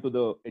of value to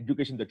the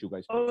education that you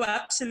guys do? Oh,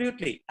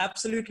 absolutely.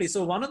 Absolutely.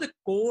 So one of the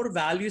core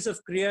values of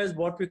Kriya is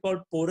what we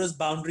call porous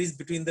boundaries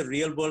between the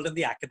real world and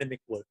the academic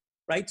world,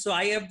 right? So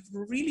I have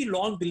really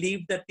long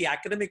believed that the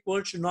academic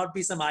world should not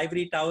be some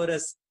ivory tower,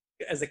 as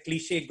a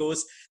cliche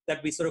goes,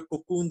 that we sort of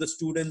cocoon the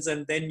students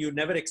and then you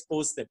never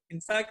expose them. In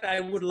fact, I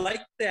would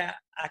like the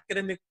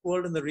academic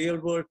world and the real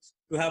world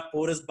to have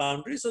porous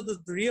boundaries so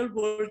that the real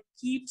world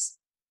keeps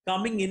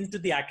coming into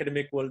the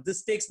academic world.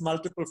 This takes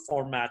multiple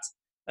formats.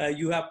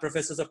 You have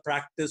professors of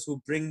practice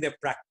who bring their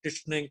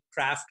practicing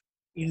craft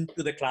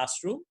into the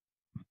classroom.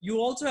 You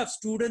also have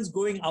students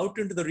going out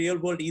into the real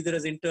world, either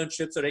as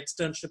internships or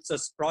externships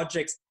as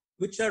projects,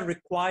 which are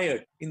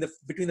required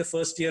between the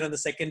first year and the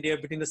second year,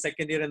 between the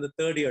second year and the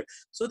third year.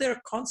 So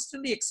they're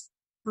constantly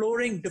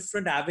exploring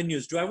different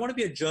avenues. Do I want to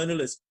be a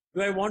journalist?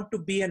 Do I want to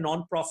be a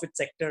non-profit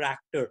sector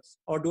actor?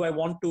 Or do I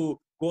want to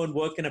go and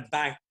work in a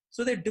bank?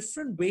 So there are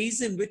different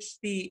ways in which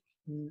the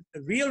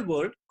real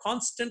world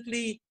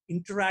constantly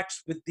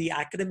interacts with the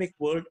academic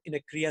world in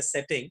a Kriya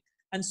setting.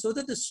 And so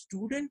that the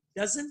student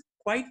doesn't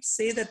quite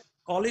say that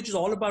college is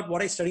all about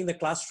what I study in the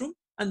classroom,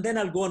 and then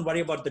I'll go and worry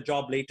about the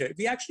job later.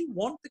 We actually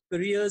want the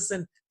careers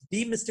and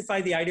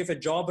demystify the idea of a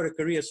job or a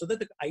career so that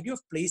the idea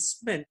of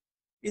placement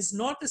is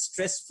not a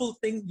stressful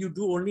thing you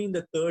do only in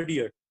the third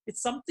year.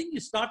 It's something you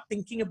start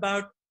thinking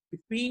about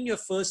between your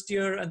first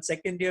year and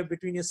second year,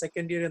 between your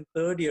second year and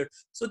third year.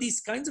 So these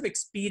kinds of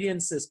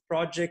experiences,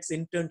 projects,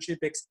 internship,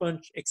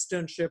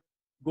 externship,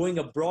 going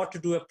abroad to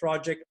do a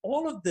project,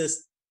 all of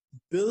this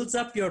builds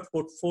up your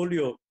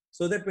portfolio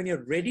so that when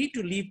you're ready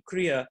to leave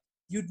Kriya,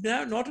 you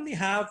now not only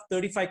have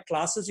 35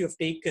 classes you've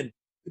taken,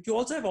 but you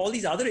also have all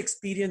these other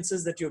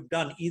experiences that you've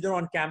done, either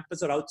on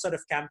campus or outside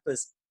of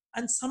campus.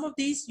 And some of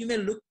these, you may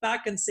look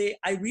back and say,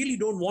 I really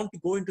don't want to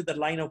go into that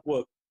line of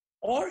work.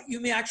 Or you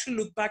may actually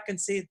look back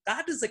and say,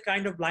 that is the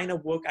kind of line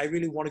of work I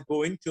really want to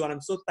go into. And I'm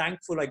so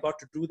thankful I got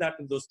to do that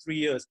in those 3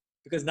 years,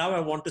 because now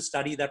I want to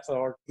study that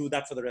or do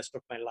that for the rest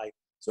of my life.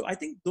 So I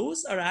think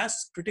those are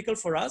as critical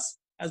for us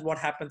as what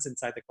happens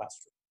inside the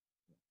classroom.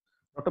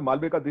 Dr.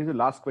 Malabika, this is the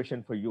last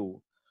question for you.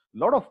 A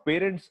lot of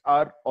parents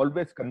are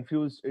always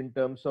confused in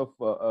terms of,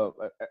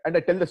 and I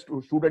tell the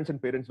students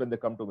and parents when they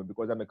come to me,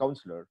 because I'm a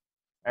counselor,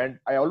 and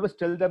I always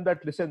tell them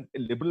that, listen, a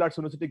liberal arts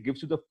university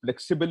gives you the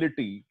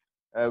flexibility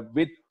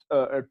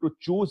to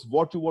choose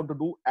what you want to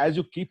do as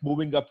you keep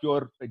moving up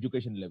your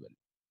education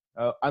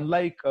level.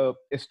 Unlike a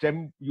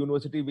STEM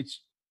university,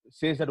 which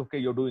says that, okay,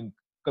 you're doing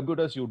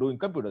computers,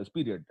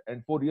 period.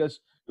 And 4 years,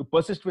 you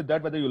persist with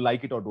that, whether you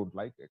like it or don't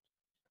like it.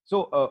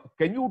 So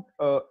can you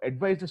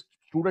advise the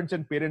students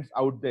and parents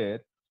out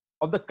there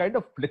of the kind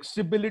of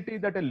flexibility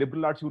that a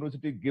liberal arts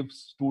university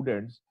gives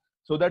students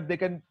so that they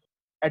can,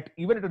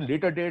 even at a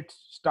later date,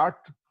 start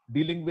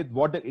dealing with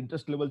what their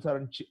interest levels are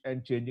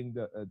and changing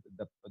the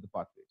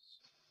pathways?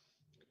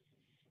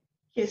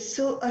 Yes,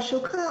 so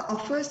Ashoka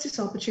offers this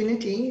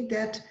opportunity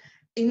that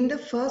in the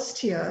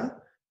first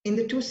year, in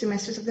the 2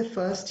 semesters of the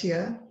first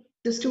year,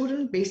 the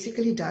student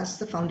basically does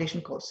the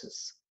foundation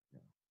courses.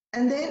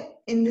 And then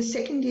in the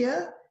second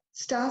year,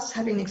 starts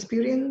having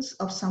experience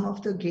of some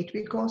of the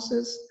gateway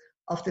courses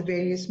of the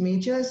various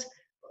majors,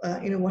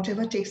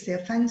 whatever takes their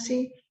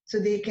fancy. So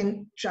they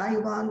can try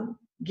one,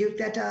 give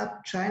that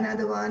up, try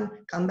another one,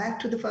 come back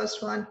to the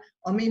first one,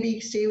 or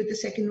maybe stay with the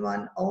second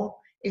one, or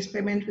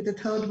experiment with the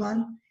third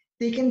one.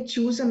 They can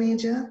choose a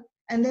major,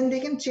 and then they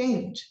can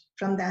change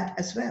from that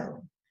as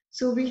well.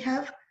 So we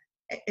have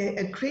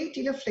a great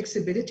deal of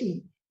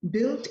flexibility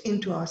built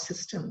into our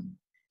system,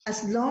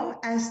 as long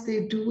as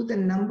they do the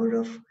number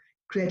of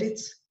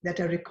credits that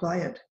are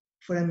required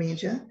for a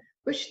major,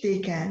 which they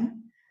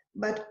can.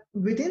 But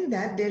within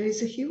that, there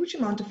is a huge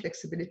amount of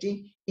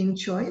flexibility in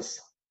choice.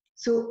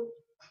 So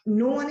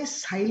no one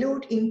is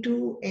siloed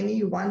into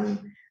any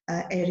one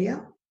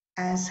area,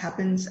 as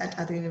happens at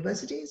other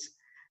universities,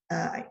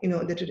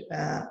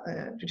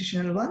 the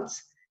traditional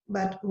ones.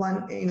 But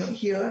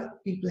here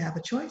people have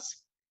a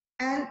choice,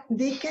 and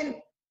they can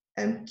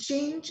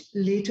change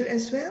later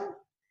as well.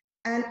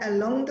 And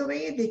along the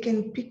way, they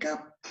can pick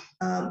up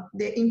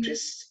their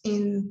interests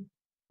in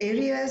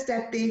areas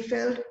that they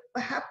felt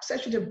perhaps I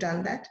should have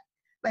done that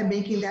by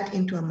making that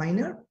into a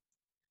minor,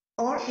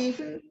 or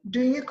even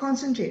doing a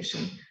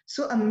concentration.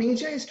 So a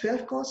major is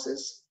 12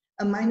 courses,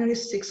 a minor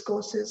is 6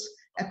 courses,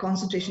 a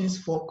concentration is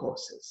 4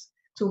 courses.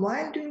 So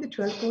while doing the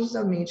 12 courses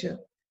of major,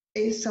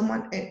 is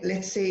someone,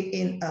 let's say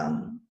in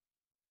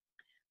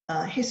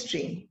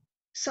history,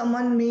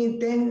 someone may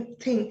then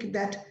think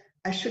that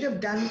I should have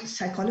done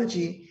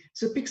psychology,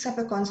 so picks up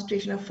a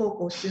concentration of 4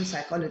 courses in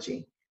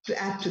psychology to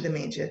add to the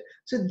major.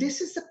 So this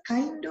is the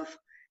kind of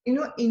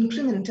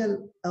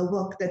incremental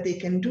work that they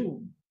can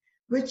do,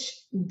 which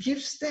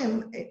gives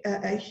them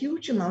a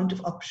huge amount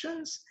of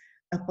options,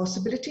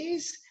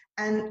 possibilities,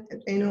 and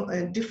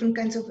different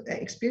kinds of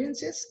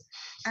experiences,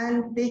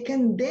 and they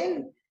can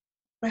then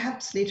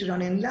perhaps later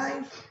on in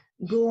life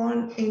go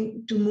on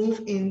to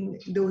move in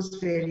those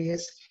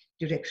various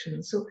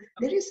directions. So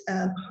there is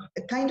a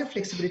kind of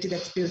flexibility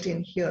that's built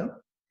in here.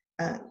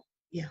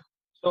 Yeah.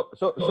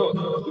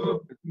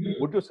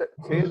 Would you say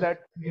that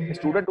a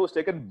student who's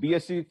taken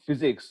BSc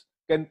Physics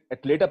can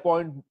at later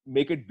point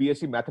make it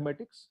BSc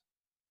Mathematics?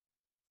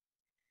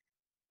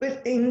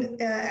 But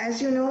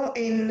as you know,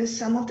 in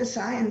some of the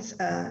science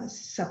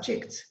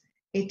subjects,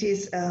 it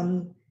is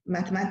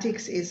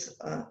mathematics is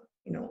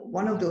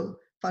one of the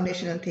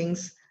foundational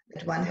things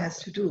that one has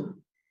to do.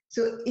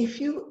 So if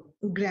you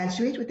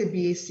graduate with a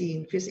BSc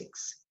in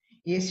physics,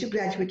 yes, you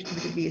graduate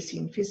with a BSc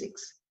in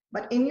physics,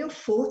 but in your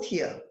fourth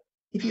year,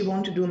 if you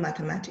want to do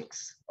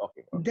mathematics,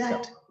 Okay.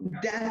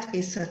 that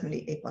is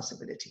certainly a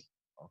possibility.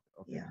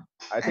 Okay. Yeah,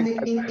 I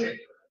think.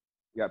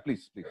 Yeah,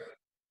 please.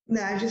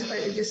 No, I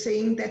just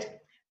saying that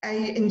I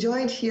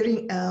enjoyed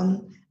hearing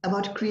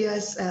about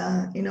Kriya's,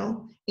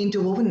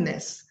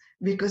 interwovenness,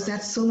 because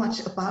that's so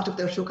much a part of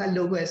the Ashoka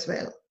logo as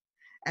well.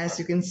 As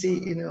you can see,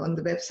 on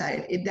the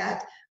website,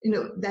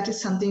 that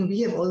is something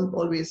we have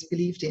always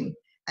believed in,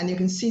 and you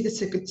can see the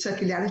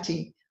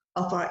circularity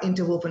of our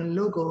interwoven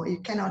logo. You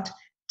cannot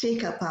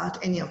take apart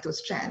any of those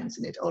strands,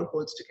 and it all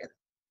holds together.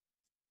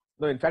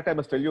 No, in fact, I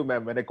must tell you,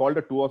 ma'am, when I called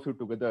the two of you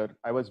together,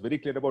 I was very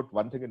clear about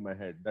one thing in my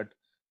head, that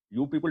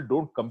you people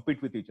don't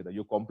compete with each other.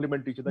 You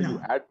complement each other, No.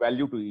 You add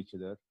value to each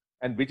other,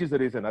 and which is the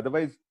reason.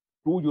 Otherwise,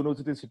 two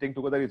universities sitting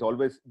together is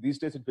always, these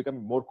days, it's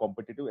becoming more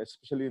competitive,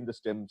 especially in the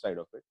STEM side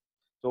of it.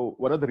 So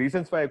one of the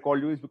reasons why I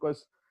called you is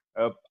because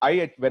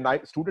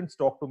when students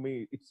talk to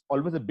me, it's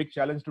always a big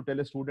challenge to tell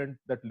a student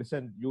that,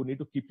 listen, you need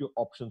to keep your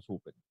options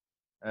open.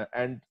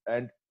 And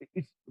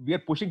we are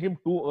pushing him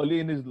too early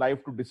in his life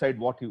to decide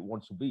what he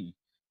wants to be,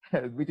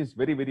 which is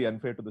very, very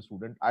unfair to the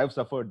student. I have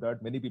suffered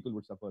that. Many people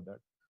would suffer that.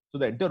 So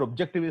the entire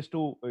objective is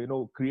to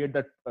create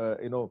that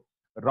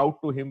route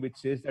to him which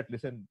says that,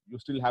 listen, you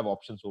still have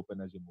options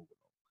open as you move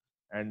along.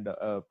 And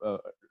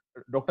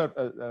Dr.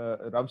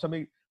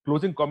 Ramsamy,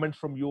 closing comments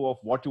from you of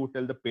what you would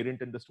tell the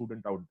parent and the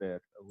student out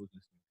there who's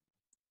listening.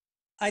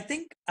 I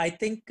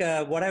think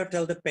what I would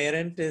tell the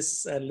parent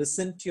is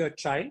listen to your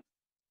child.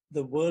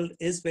 The world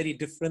is very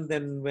different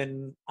than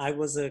when I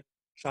was a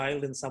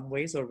child in some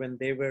ways, or when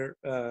they were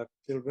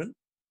children.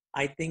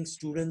 I think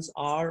students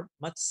are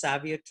much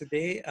savvier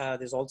today.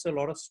 There's also a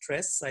lot of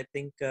stress. I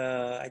think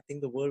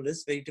the world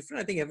is very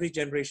different. I think every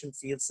generation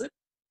feels it.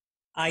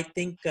 I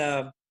think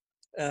to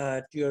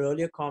your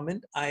earlier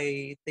comment,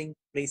 I think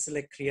places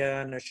like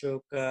Kriya and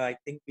Ashoka, I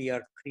think we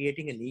are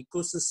creating an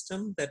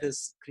ecosystem that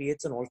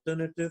creates an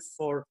alternative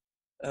for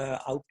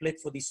outlet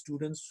for these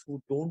students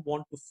who don't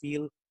want to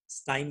feel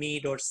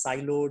stymied or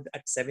siloed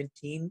at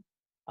 17.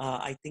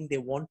 I think they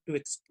want to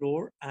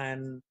explore,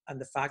 and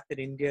the fact that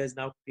India is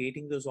now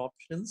creating those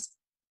options.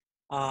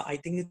 I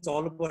think it's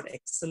all about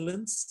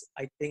excellence.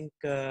 I think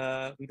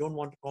we don't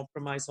want to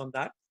compromise on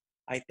that.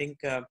 I think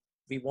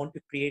we want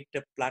to create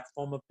a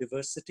platform of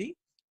diversity.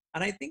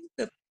 And I think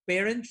the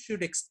parents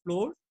should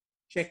explore,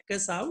 check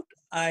us out.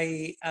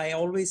 I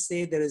always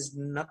say there is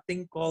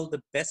nothing called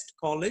the best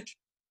college.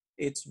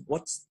 It's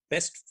what's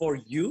best for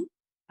you.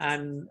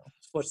 And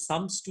for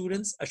some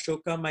students,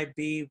 Ashoka might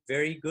be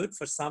very good.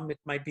 For some, it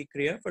might be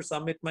Kriya. For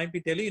some, it might be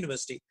Delhi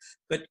University.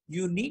 But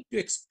you need to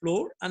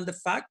explore. And the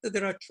fact that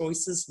there are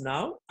choices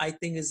now, I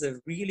think is a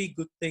really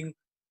good thing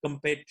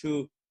compared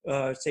to,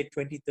 say,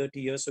 20,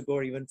 30 years ago,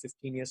 or even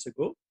 15 years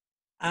ago.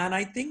 And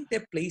I think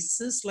that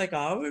places like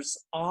ours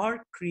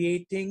are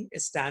creating a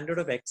standard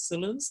of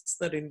excellence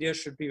that India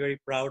should be very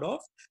proud of.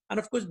 And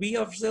of course, we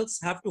ourselves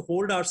have to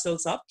hold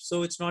ourselves up.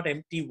 So it's not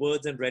empty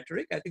words and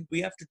rhetoric. I think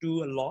we have to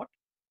do a lot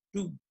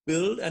to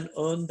build and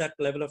earn that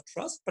level of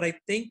trust. But I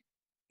think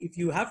if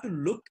you have to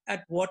look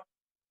at what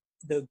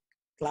the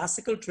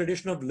classical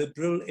tradition of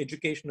liberal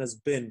education has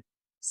been,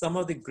 some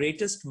of the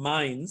greatest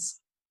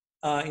minds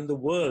in the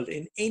world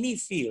in any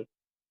field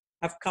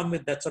have come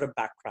with that sort of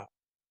background.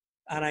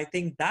 And I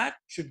think that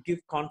should give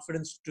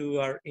confidence to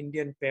our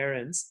Indian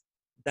parents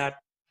that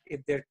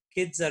if their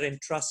kids are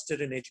entrusted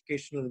in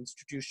educational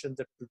institutions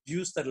that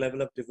produce that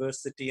level of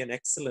diversity and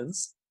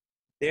excellence,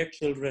 their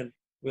children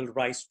will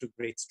rise to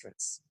great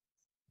strengths.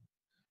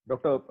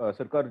 Dr.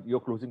 Sarkar,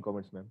 your closing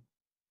comments, ma'am.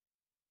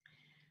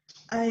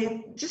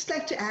 I just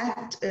like to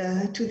add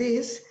to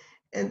this,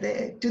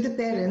 to the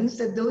parents,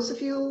 that those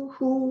of you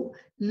who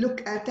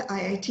look at the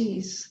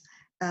IITs,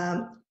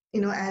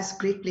 as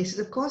great places,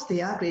 of course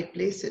they are great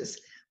places,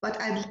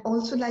 but I'd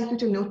also like you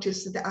to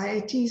notice that the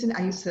IITs and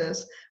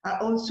IISERs are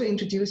also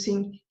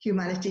introducing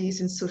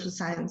humanities and social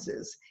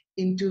sciences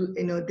into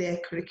their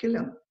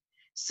curriculum.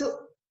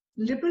 So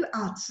liberal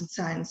arts and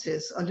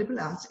sciences, or liberal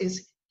arts,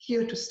 is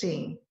here to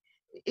stay.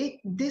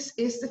 This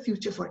is the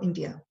future for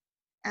India.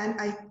 And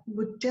I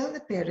would tell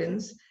the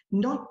parents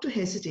not to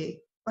hesitate,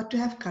 but to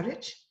have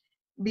courage,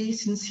 be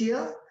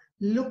sincere,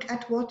 look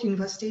at what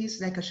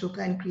universities like Ashoka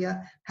and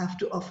Kriya have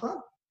to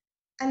offer,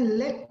 and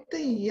let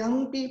the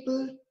young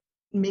people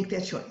make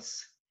their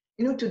choice.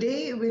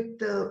 Today, with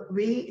the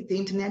way the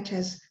internet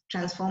has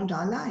transformed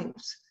our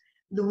lives,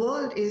 the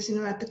world is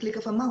at the click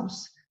of a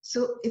mouse.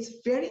 So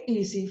it's very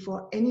easy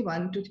for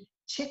anyone to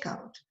check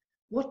out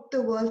what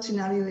the world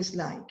scenario is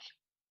like,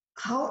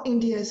 how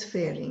India is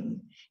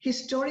faring.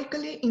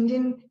 Historically,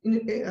 Indian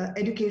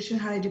education,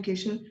 higher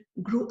education,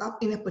 grew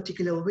up in a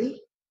particular way.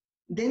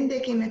 Then there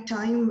came a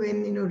time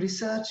when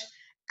research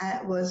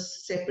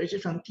was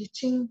separated from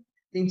teaching.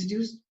 The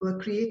institutes were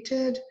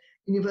created.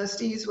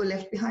 Universities were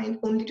left behind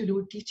only to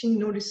do teaching,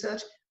 no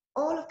research.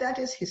 All of that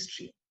is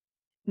history.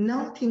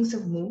 Now things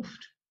have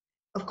moved.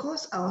 Of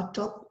course, our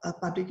top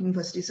public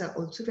universities are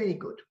also very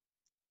good,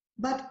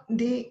 but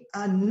they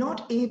are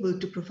not able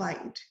to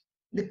provide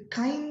the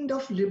kind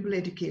of liberal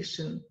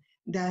education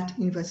that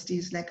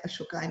universities like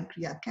Ashoka and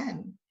Kriya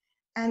can.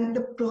 And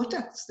the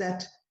products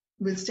that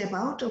will step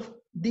out of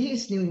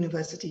these new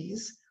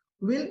universities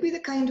will be the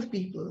kind of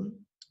people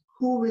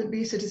who will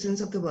be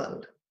citizens of the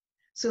world.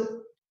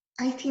 So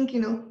I think,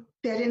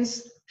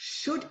 parents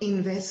should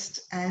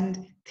invest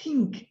and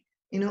think,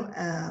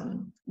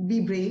 be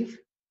brave,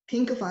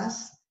 think of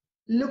us,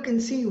 look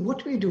and see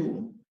what we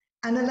do,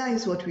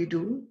 analyze what we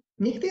do,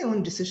 make their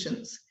own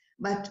decisions,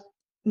 but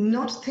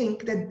not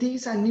think that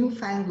these are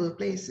newfangled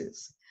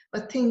places,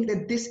 but think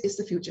that this is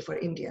the future for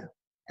India.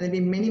 And there'll be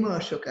many more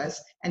Ashokas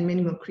and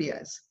many more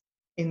Kriyas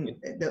in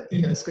the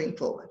years going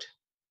forward.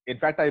 In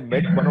fact, I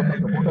met one of the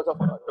promoters of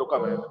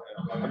Ashoka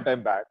some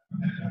time back,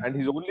 and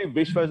his only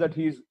wish was that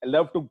he's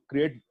allowed to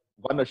create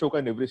one Ashoka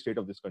in every state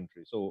of this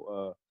country.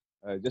 So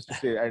just to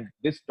say, and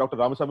this Dr.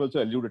 Ramaswamy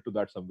also alluded to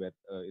that somewhere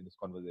in this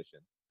conversation.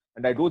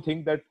 And I do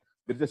think that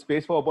there is a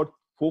space for about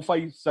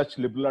 4-5 such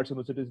liberal arts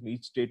universities in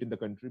each state in the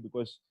country,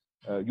 because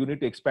you need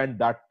to expand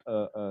that.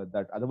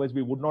 That otherwise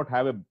we would not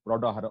have a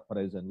broader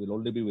horizon. We'll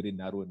only be very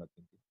narrow in our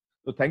thinking.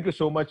 So thank you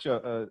so much,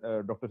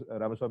 Dr.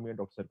 Ramaswamy and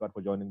Dr. Sarkar,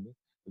 for joining me.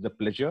 It was a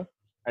pleasure.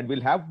 And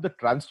we'll have the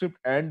transcript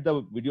and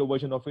the video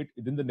version of it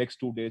within the next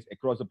 2 days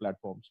across the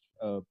platforms.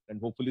 And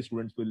hopefully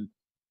students will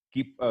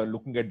keep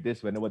looking at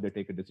this whenever they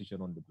take a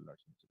decision on liberal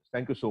arts.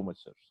 Thank you so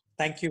much, sir.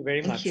 Thank you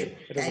very much. Thank you.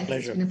 It was a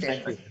pleasure.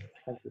 Thank you.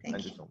 Thank you.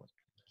 Thank you so much.